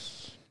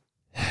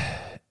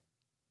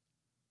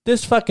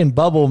 This fucking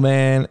bubble,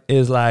 man,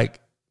 is like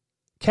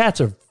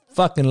cats are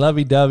fucking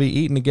lovey-dovey,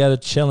 eating together,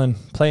 chilling,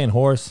 playing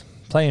horse,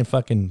 playing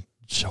fucking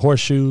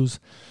horseshoes.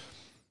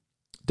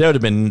 There would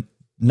have been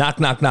knock,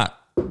 knock, knock.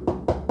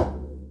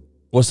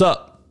 What's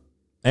up?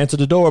 Answer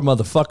the door,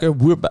 motherfucker.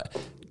 We're back.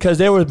 Because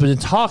they would have been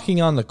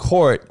talking on the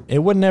court. It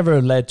would never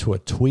have led to a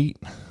tweet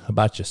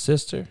about your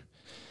sister.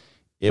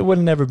 It would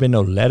have never been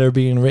no letter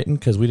being written,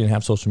 because we didn't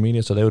have social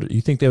media. So you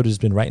think they would have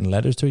just been writing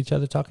letters to each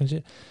other, talking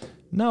shit?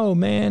 No,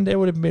 man. They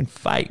would have been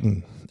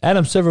fighting.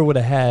 Adam Silver would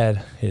have had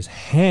his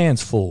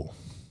hands full.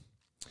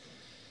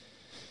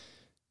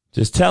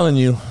 Just telling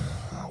you,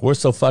 we're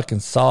so fucking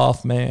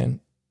soft,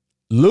 man.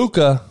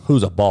 Luka,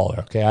 who's a baller,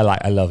 okay?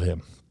 I love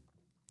him.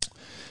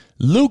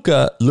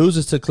 Luka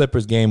loses to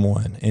Clippers game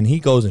 1, and he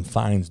goes and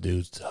finds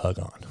dudes to hug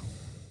on.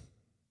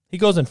 He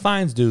goes and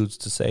finds dudes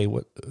to say,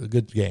 what a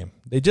good game.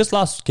 They just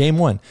lost game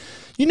 1.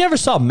 You never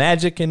saw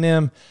Magic and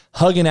them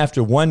hugging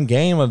after one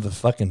game of the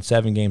fucking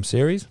 7-game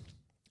series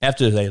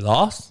after they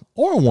lost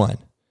or won.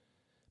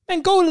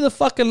 Man, go to the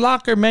fucking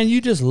locker, man. You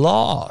just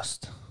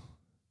lost.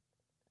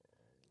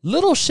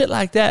 Little shit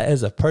like that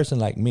as a person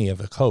like me, as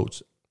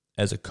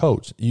a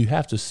coach, you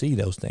have to see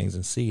those things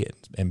and see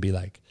it and be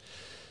like,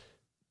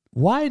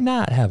 why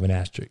not have an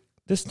asterisk?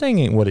 This thing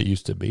ain't what it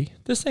used to be.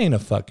 This ain't a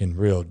fucking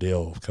real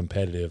deal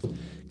competitive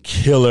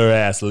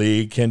killer-ass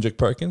league, Kendrick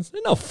Perkins.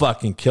 There's no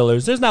fucking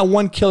killers. There's not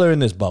one killer in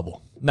this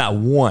bubble. Not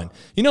one.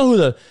 You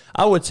know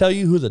I would tell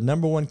you who the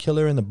number one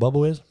killer in the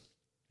bubble is?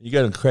 You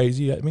getting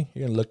crazy at me?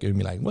 You're going to look at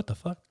me like, what the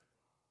fuck?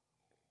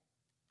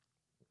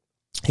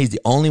 He's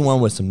the only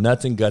one with some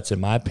nuts and guts, in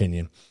my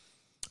opinion.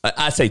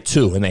 I say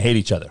 2, and they hate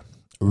each other.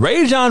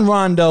 Rajon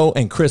Rondo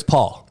and Chris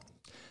Paul.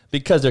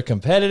 Because they're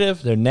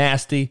competitive, they're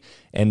nasty,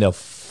 and they'll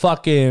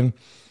fucking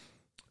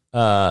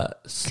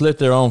slit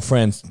their own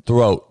friend's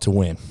throat to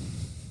win.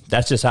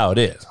 That's just how it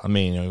is. I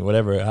mean,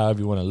 however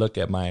you want to look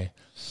at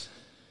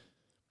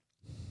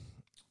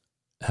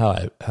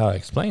how I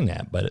explain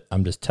that, but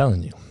I'm just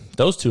telling you,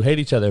 those two hate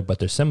each other, but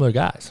they're similar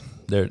guys.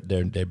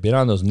 They've been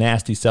on those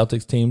nasty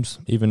Celtics teams,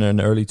 even in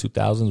the early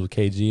 2000s with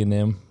KG and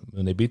them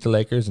when they beat the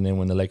Lakers, and then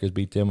when the Lakers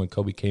beat them when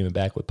Kobe came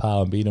back with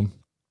Powell and beat them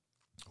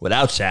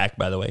without Shaq,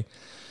 by the way.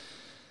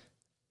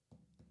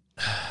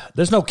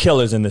 There's no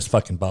killers in this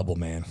fucking bubble,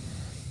 man.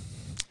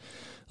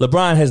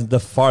 LeBron has the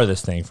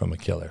farthest thing from a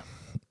killer.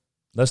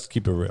 Let's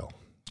keep it real.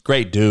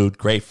 Great dude,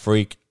 great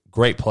freak,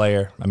 great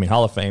player. I mean,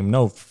 Hall of Fame,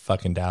 no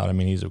fucking doubt. I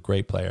mean, he's a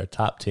great player,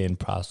 top 10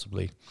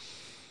 possibly.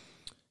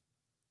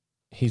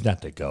 He's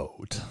not the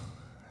GOAT.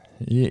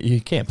 You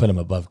can't put him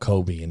above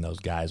Kobe and those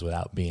guys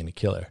without being a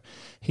killer.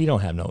 He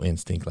don't have no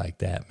instinct like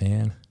that,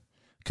 man.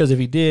 Because if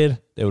he did,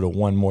 they would have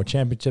won more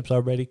championships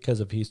already because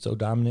if he's so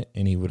dominant,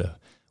 and he would have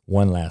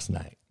won last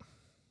night.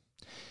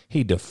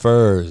 He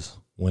defers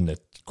when the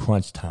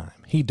crunch time.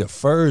 He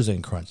defers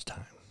in crunch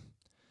time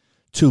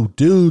to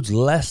dudes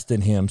less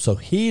than him so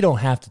he don't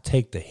have to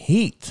take the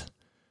heat.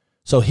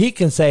 So he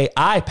can say,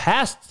 I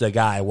passed the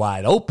guy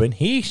wide open.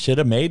 He should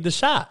have made the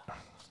shot.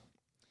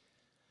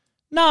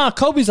 Nah,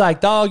 Kobe's like,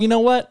 dog, you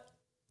know what?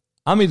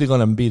 I'm either going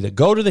to be the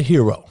GOAT or the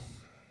hero.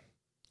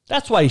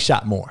 That's why he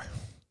shot more.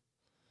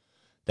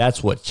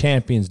 That's what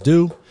champions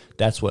do.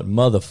 That's what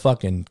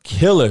motherfucking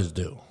killers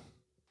do.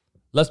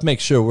 Let's make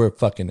sure we're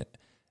fucking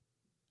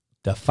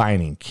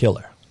defining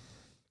killer.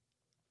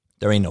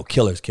 There ain't no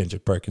killers,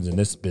 Kendrick Perkins, in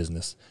this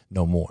business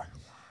no more.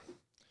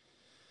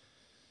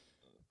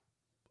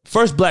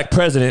 First black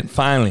president,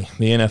 finally,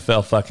 the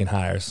NFL fucking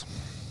hires.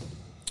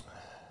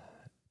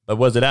 But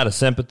was it out of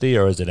sympathy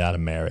or is it out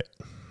of merit?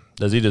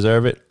 Does he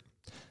deserve it?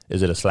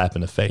 Is it a slap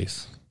in the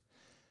face?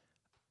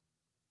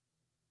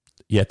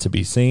 Yet to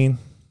be seen.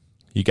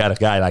 You got a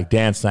guy like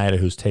Dan Snyder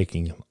who's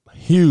taking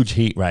huge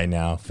heat right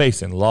now,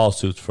 facing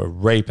lawsuits for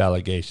rape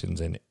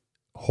allegations and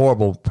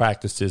horrible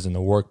practices in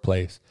the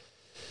workplace.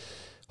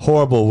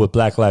 Horrible with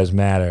Black Lives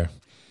Matter.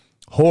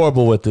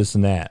 Horrible with this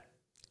and that.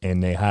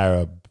 And they hire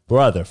a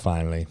brother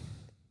finally.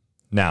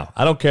 Now,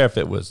 I don't care if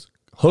it was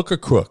hook or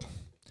crook.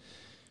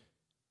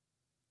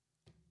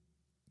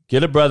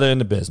 Get a brother in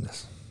the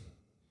business.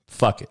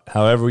 Fuck it.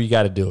 However you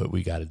got to do it,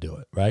 we got to do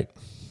it, right?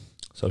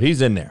 So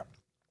he's in there.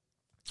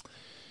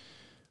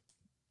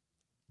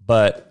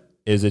 But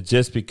is it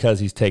just because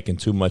he's taking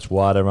too much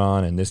water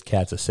on and this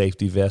cat's a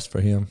safety vest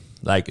for him?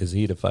 Like, is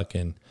he the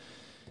fucking,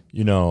 I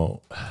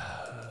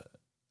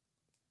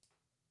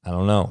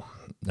don't know.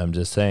 I'm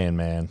just saying,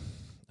 man.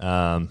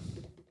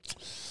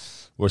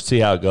 We'll see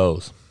how it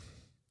goes.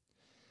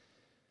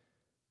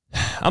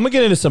 I'm going to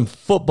get into some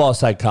football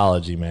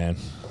psychology, man.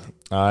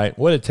 All right,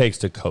 what it takes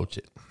to coach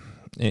it.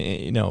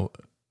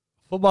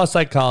 Football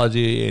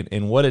psychology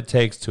and what it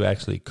takes to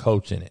actually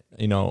coach in it.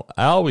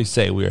 I always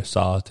say we are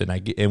soft,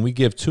 and we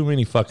give too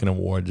many fucking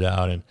awards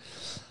out. And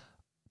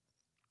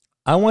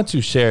I want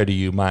to share to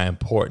you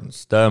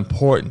the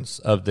importance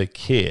of the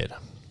kid,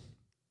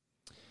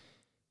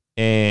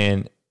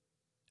 and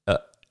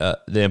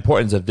the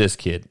importance of this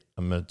kid.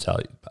 I'm going to tell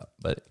you about.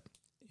 But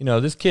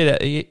this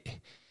kid,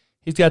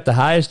 he's got the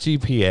highest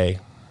GPA.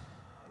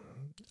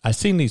 I've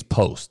seen these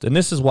posts, and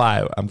this is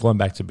why I'm going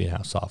back to being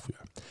how soft we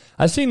are.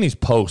 I've seen these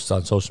posts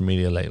on social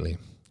media lately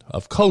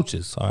of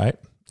coaches, all right,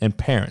 and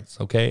parents,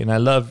 okay? And I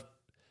love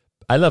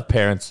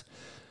parents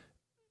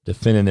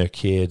defending their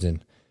kids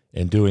and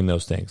doing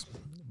those things.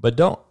 But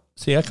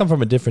I come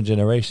from a different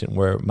generation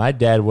where my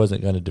dad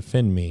wasn't going to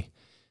defend me,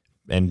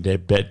 and they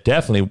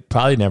definitely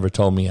probably never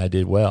told me I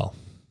did well.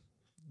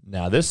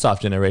 Now, this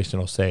soft generation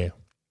will say,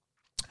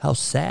 how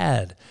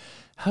sad.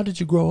 How did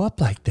you grow up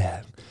like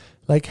that?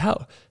 Like,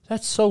 how...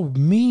 That's so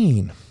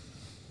mean.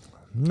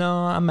 No,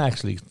 I'm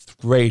actually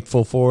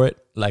grateful for it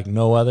like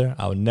no other.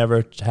 I would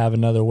never have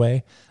another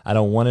way. I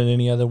don't want it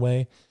any other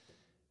way.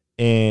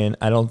 And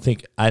I don't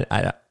think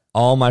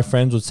all my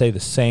friends would say the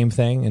same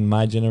thing in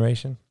my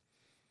generation.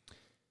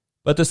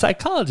 But the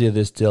psychology of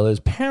this deal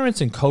is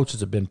parents and coaches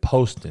have been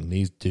posting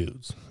these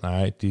dudes, all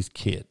right, these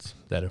kids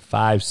that are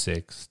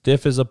 5'6",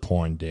 stiff as a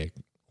porn dick,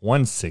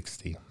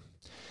 160.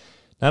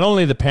 Not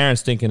only the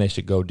parents thinking they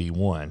should go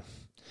D1,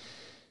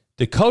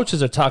 the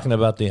coaches are talking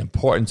about the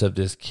importance of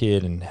this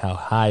kid and how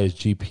high his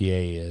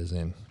GPA is.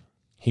 And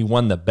he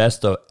won the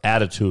Best of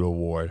Attitude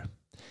Award.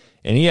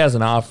 And he has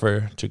an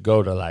offer to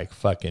go to like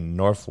fucking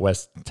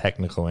Northwest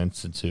Technical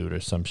Institute or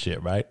some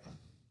shit, right?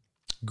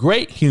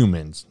 Great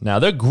humans. Now,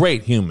 they're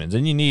great humans,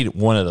 and you need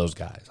one of those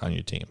guys on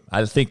your team.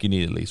 I think you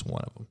need at least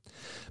one of them.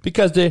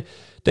 Because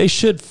they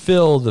should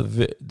feel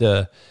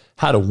the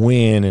how to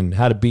win and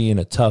how to be in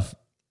a tough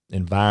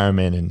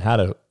environment and how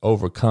to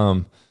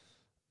overcome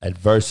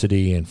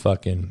adversity and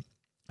fucking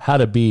how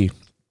to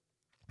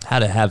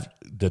have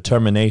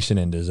determination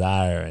and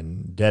desire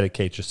and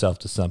dedicate yourself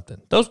to something.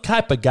 Those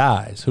type of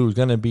guys who's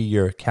going to be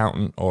your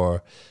accountant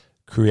or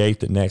create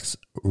the next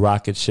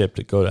rocket ship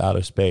to go to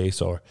outer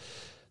space or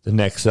the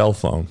next cell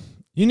phone.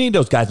 You need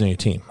those guys on your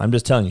team. I'm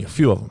just telling you, a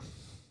few of them,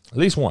 at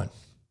least one.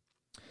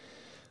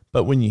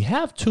 But when you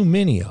have too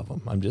many of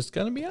them, I'm just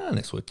going to be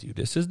honest with you.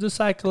 This is the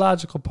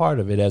psychological part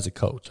of it as a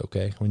coach,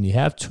 okay? When you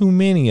have too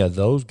many of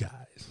those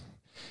guys,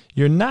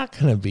 you're not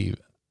going to be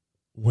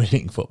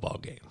winning football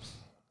games,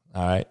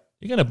 all right?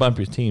 You're going to bump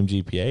your team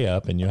GPA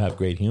up and you'll have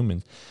great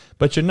humans,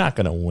 but you're not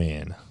going to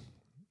win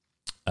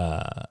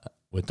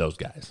with those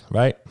guys,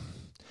 right?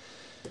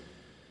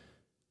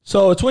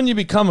 So it's when you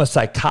become a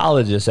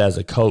psychologist as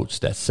a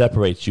coach that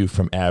separates you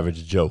from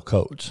average Joe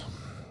coach.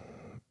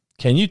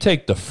 Can you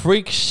take the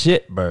freak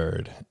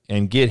shitbird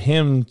and get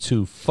him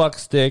to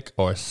fuckstick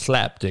or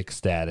slapdick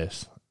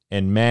status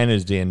and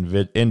manage the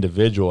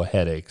individual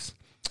headaches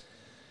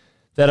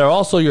that are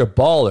also your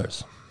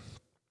ballers?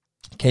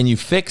 Can you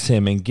fix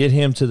him and get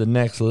him to the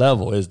next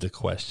level is the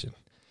question.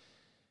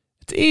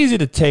 It's easy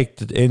to take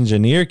the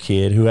engineer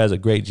kid who has a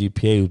great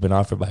GPA who's been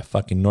offered by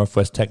fucking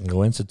Northwest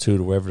Technical Institute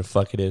or wherever the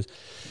fuck it is.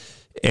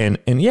 And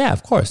yeah,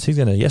 of course, he's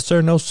going to yes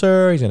sir, no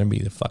sir. He's going to be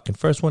the fucking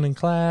first one in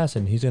class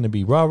and he's going to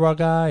be rah-rah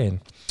guy and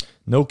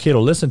no kid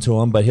will listen to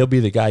him, but he'll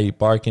be the guy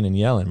barking and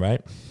yelling,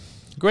 right?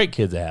 Great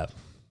kids to have.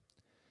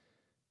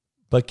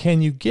 But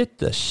can you get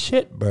the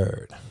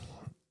shitbird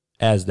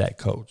as that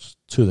coach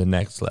to the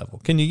next level?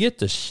 Can you get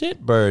the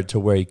shitbird to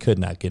where he could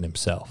not get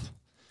himself?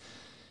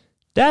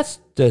 That's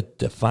the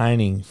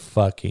defining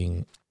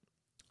fucking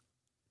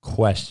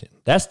question.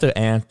 That's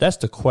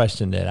the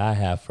question that I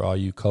have for all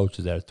you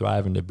coaches that are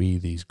thriving to be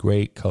these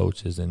great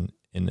coaches. And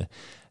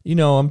you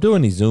know, I'm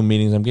doing these Zoom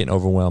meetings. I'm getting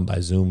overwhelmed by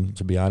Zoom.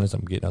 To be honest,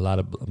 I'm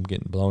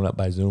getting blown up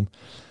by Zoom.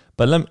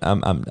 But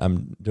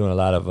I'm doing a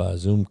lot of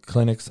Zoom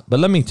clinics. But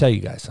let me tell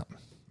you guys something.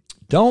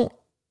 Don't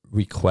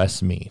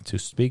request me to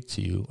speak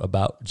to you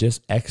about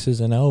just X's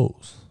and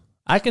O's.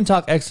 I can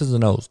talk X's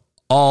and O's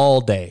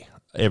all day,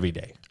 every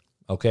day.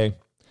 Okay?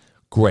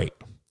 Great.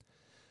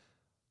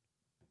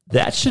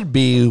 That should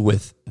be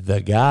with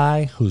the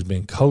guy who's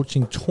been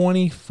coaching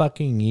 20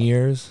 fucking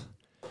years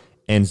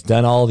and's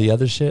done all the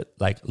other shit,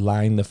 like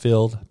lined the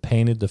field,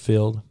 painted the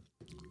field,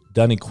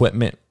 done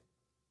equipment,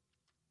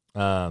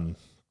 all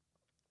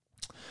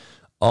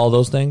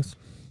those things.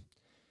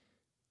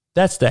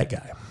 That's that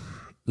guy.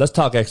 Let's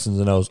talk X's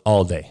and O's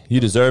all day. You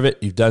deserve it.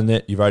 You've done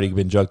it. You've already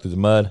been drugged through the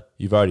mud.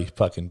 You've already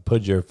fucking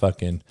put your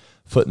fucking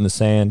foot in the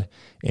sand,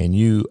 and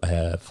you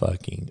have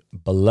fucking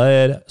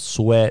bled,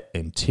 sweat,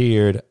 and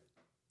teared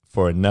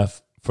for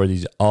enough for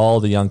these all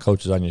the young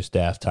coaches on your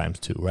staff times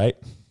 2, right?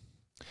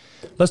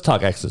 Let's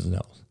talk X's and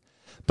O's.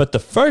 But the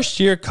first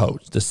year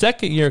coach, the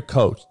second year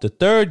coach, the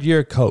third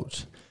year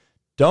coach,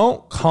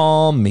 don't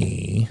call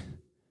me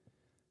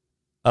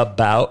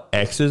about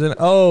X's and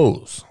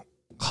O's.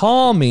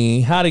 Call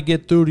me how to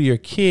get through to your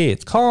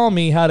kids. Call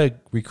me how to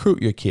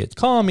recruit your kids.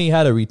 Call me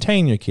how to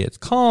retain your kids.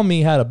 Call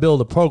me how to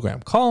build a program.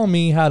 Call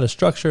me how to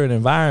structure an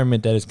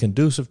environment that is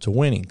conducive to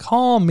winning.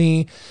 Call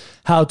me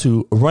how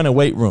to run a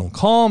weight room.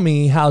 Call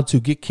me how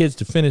to get kids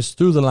to finish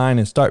through the line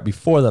and start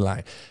before the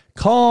line.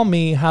 Call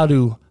me how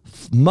to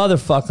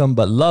motherfuck them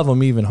but love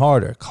them even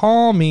harder.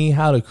 Call me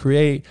how to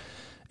create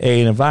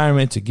an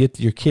environment to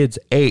get your kids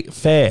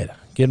fed,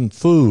 get them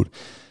food.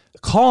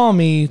 Call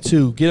me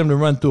to get them to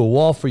run through a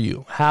wall for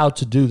you. How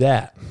to do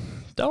that.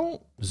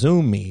 Don't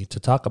Zoom me to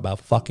talk about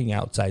fucking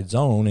outside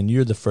zone and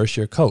you're the first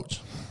year coach.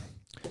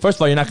 First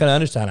of all, you're not going to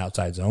understand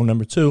outside zone.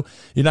 Number 2,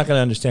 you're not going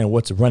to understand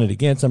what to run it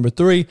against. Number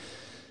 3,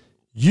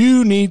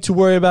 you need to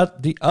worry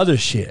about the other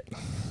shit.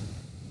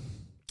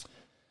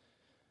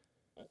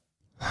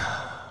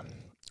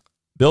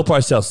 Bill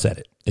Parcells said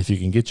it. If you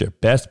can get your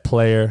best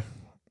player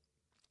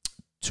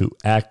to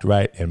act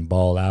right and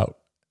ball out,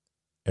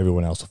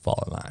 everyone else will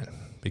fall in line.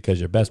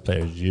 Because your best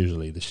player is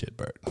usually the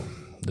shitbird.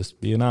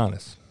 Just being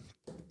honest.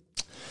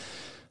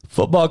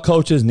 Football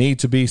coaches need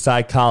to be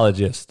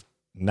psychologists,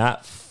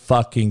 not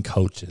fucking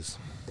coaches.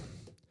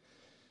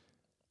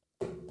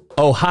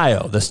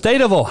 Ohio, the state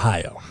of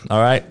Ohio,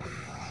 all right?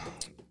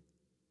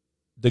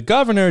 The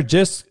governor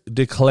just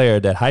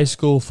declared that high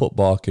school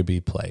football could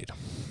be played.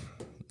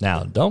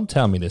 Now, don't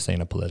tell me this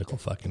ain't a political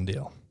fucking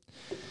deal.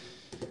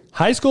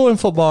 High school and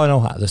football in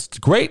Ohio. This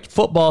great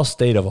football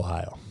state of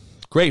Ohio.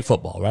 Great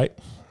football, right?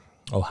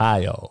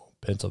 Ohio,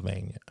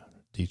 Pennsylvania,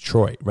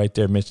 Detroit, right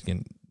there,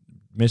 Michigan.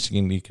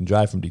 Michigan, you can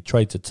drive from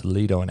Detroit to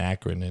Toledo and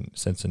Akron and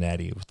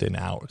Cincinnati within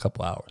a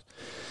couple hours.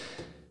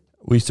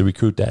 We used to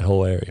recruit that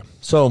whole area.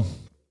 So,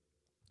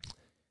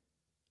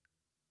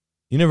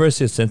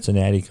 University of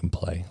Cincinnati can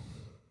play.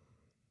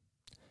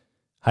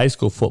 High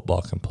school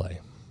football can play.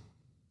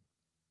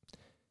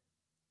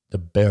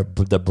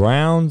 The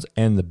Browns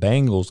and the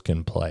Bengals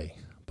can play.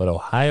 But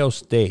Ohio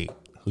State,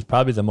 who's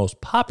probably the most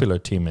popular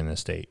team in the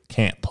state,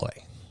 can't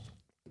play.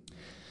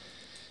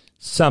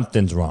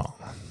 Something's wrong.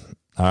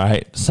 All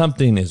right?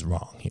 Something is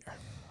wrong here.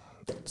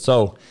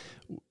 So,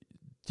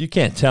 you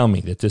can't tell me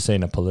that this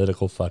ain't a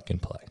political fucking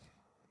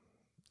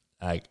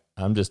play.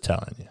 I'm just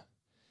telling you.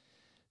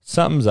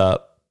 Something's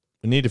up.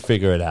 We need to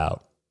figure it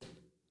out.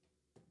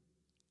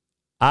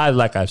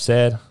 Like I've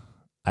said,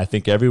 I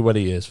think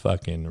everybody is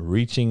fucking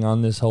reaching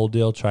on this whole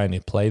deal, trying to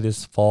play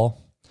this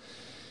fall.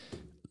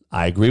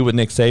 I agree with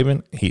Nick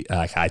Saban.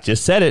 I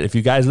just said it. If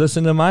you guys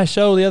listened to my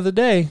show the other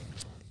day,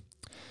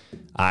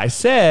 I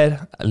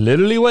said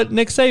literally what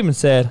Nick Saban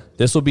said.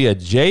 This will be a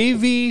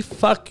JV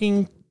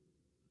fucking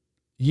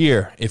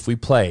year if we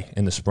play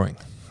in the spring.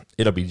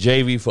 It'll be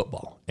JV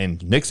football.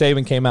 And Nick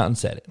Saban came out and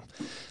said it.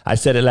 I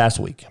said it last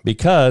week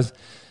because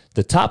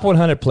the top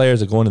 100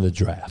 players are going to the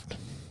draft.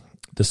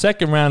 The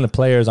second round of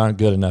players aren't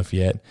good enough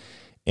yet.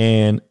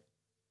 And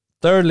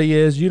thirdly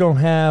is you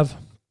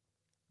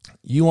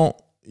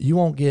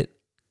won't get,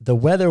 the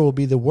weather will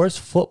be the worst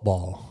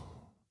football.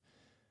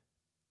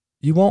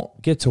 You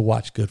won't get to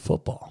watch good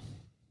football.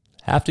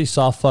 Half these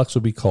soft fucks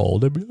will be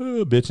cold. They'll be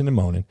bitching and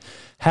moaning.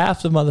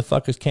 Half the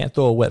motherfuckers can't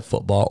throw a wet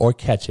football or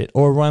catch it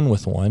or run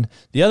with one.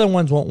 The other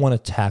ones won't want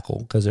to tackle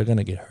because they're going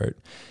to get hurt.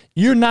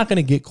 You're not going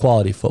to get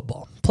quality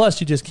football. Plus,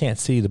 you just can't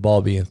see the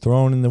ball being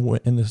thrown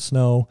in the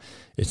snow.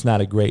 It's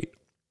not a great.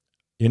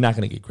 You're not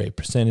going to get great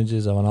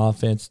percentages on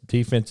offense,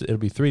 defense. It'll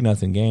be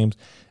 3-0 games.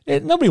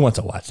 Nobody wants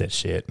to watch that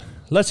shit.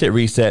 Let's hit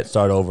reset.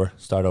 Start over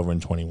in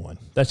 21.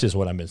 That's just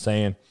what I've been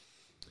saying.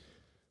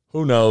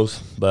 Who knows?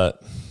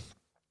 But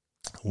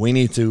we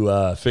need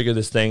to figure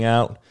this thing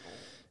out.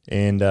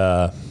 And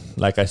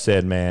like I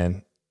said,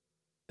 man,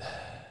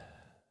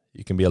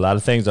 you can be a lot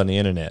of things on the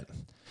internet,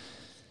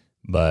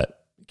 but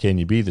can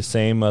you be the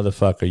same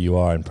motherfucker you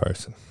are in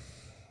person?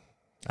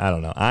 I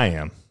don't know. I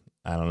am.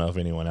 I don't know if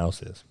anyone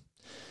else is.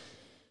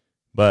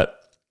 But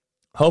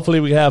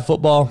hopefully we have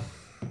football.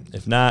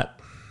 If not,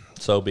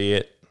 so be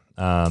it.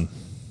 But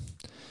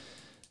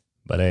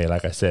hey,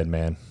 like I said,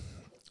 man,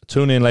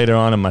 tune in later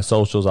on in my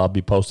socials. I'll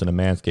be posting a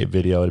Manscaped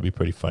video. It'll be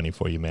pretty funny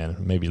for you, man.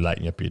 Maybe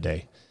lighten up your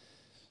day.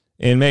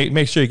 And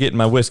make sure you're getting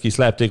my whiskey,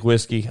 Slapdick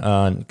Whiskey,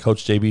 on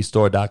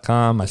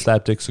CoachJBStore.com. My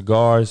Slapdick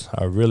cigars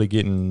are really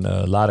getting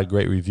a lot of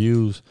great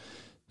reviews.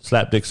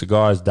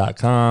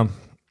 SlapdickCigars.com.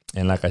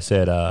 And like I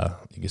said,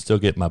 you can still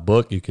get my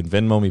book. You can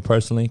Venmo me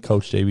personally,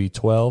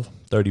 CoachJB12,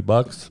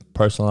 $30,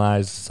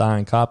 personalized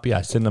signed copy.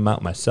 I send them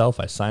out myself.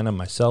 I sign them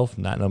myself,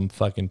 not them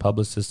fucking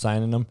publicists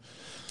signing them.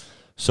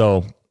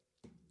 So,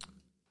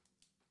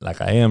 like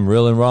I am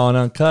real and raw and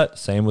uncut.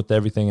 Same with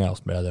everything else,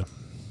 brother.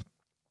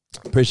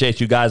 Appreciate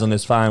you guys on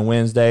this fine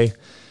Wednesday.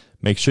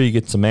 Make sure you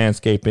get some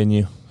Manscaped in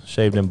you.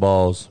 Shave them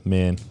balls,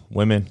 men.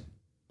 Women,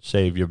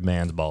 shave your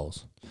man's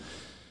balls.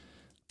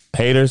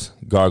 Haters,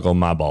 gargle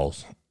my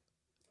balls.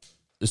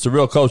 It's the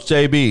real Coach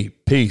JB.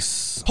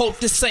 Peace. Hope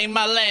this ain't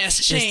my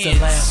last chance. It's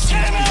the last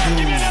chance for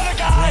you.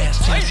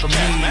 Last chance for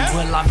me.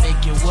 Will I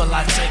make it? Will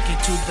I take it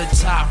to the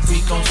top?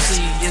 We gon'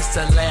 see. It's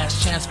the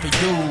last chance for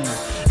you.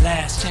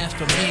 Last chance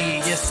for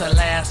me. It's the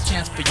last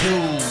chance for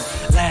you.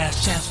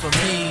 Last chance for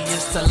me.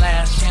 It's the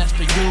last chance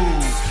for you.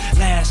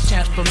 Last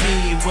chance for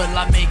me. Will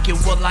I make it?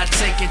 Will I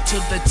take it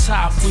to the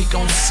top? We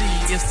gon' see.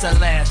 It's the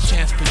last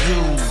chance for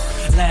you.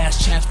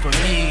 Last chance for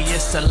me.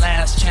 It's the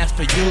last chance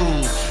for you.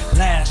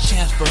 Last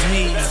chance for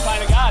me. You better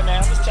find a guy,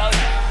 man. I'm just telling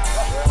you.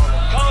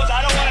 Cones,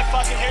 I don't want to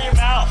fucking hear your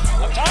mouth.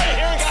 I'm tired of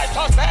hearing guys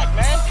talk back,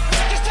 man.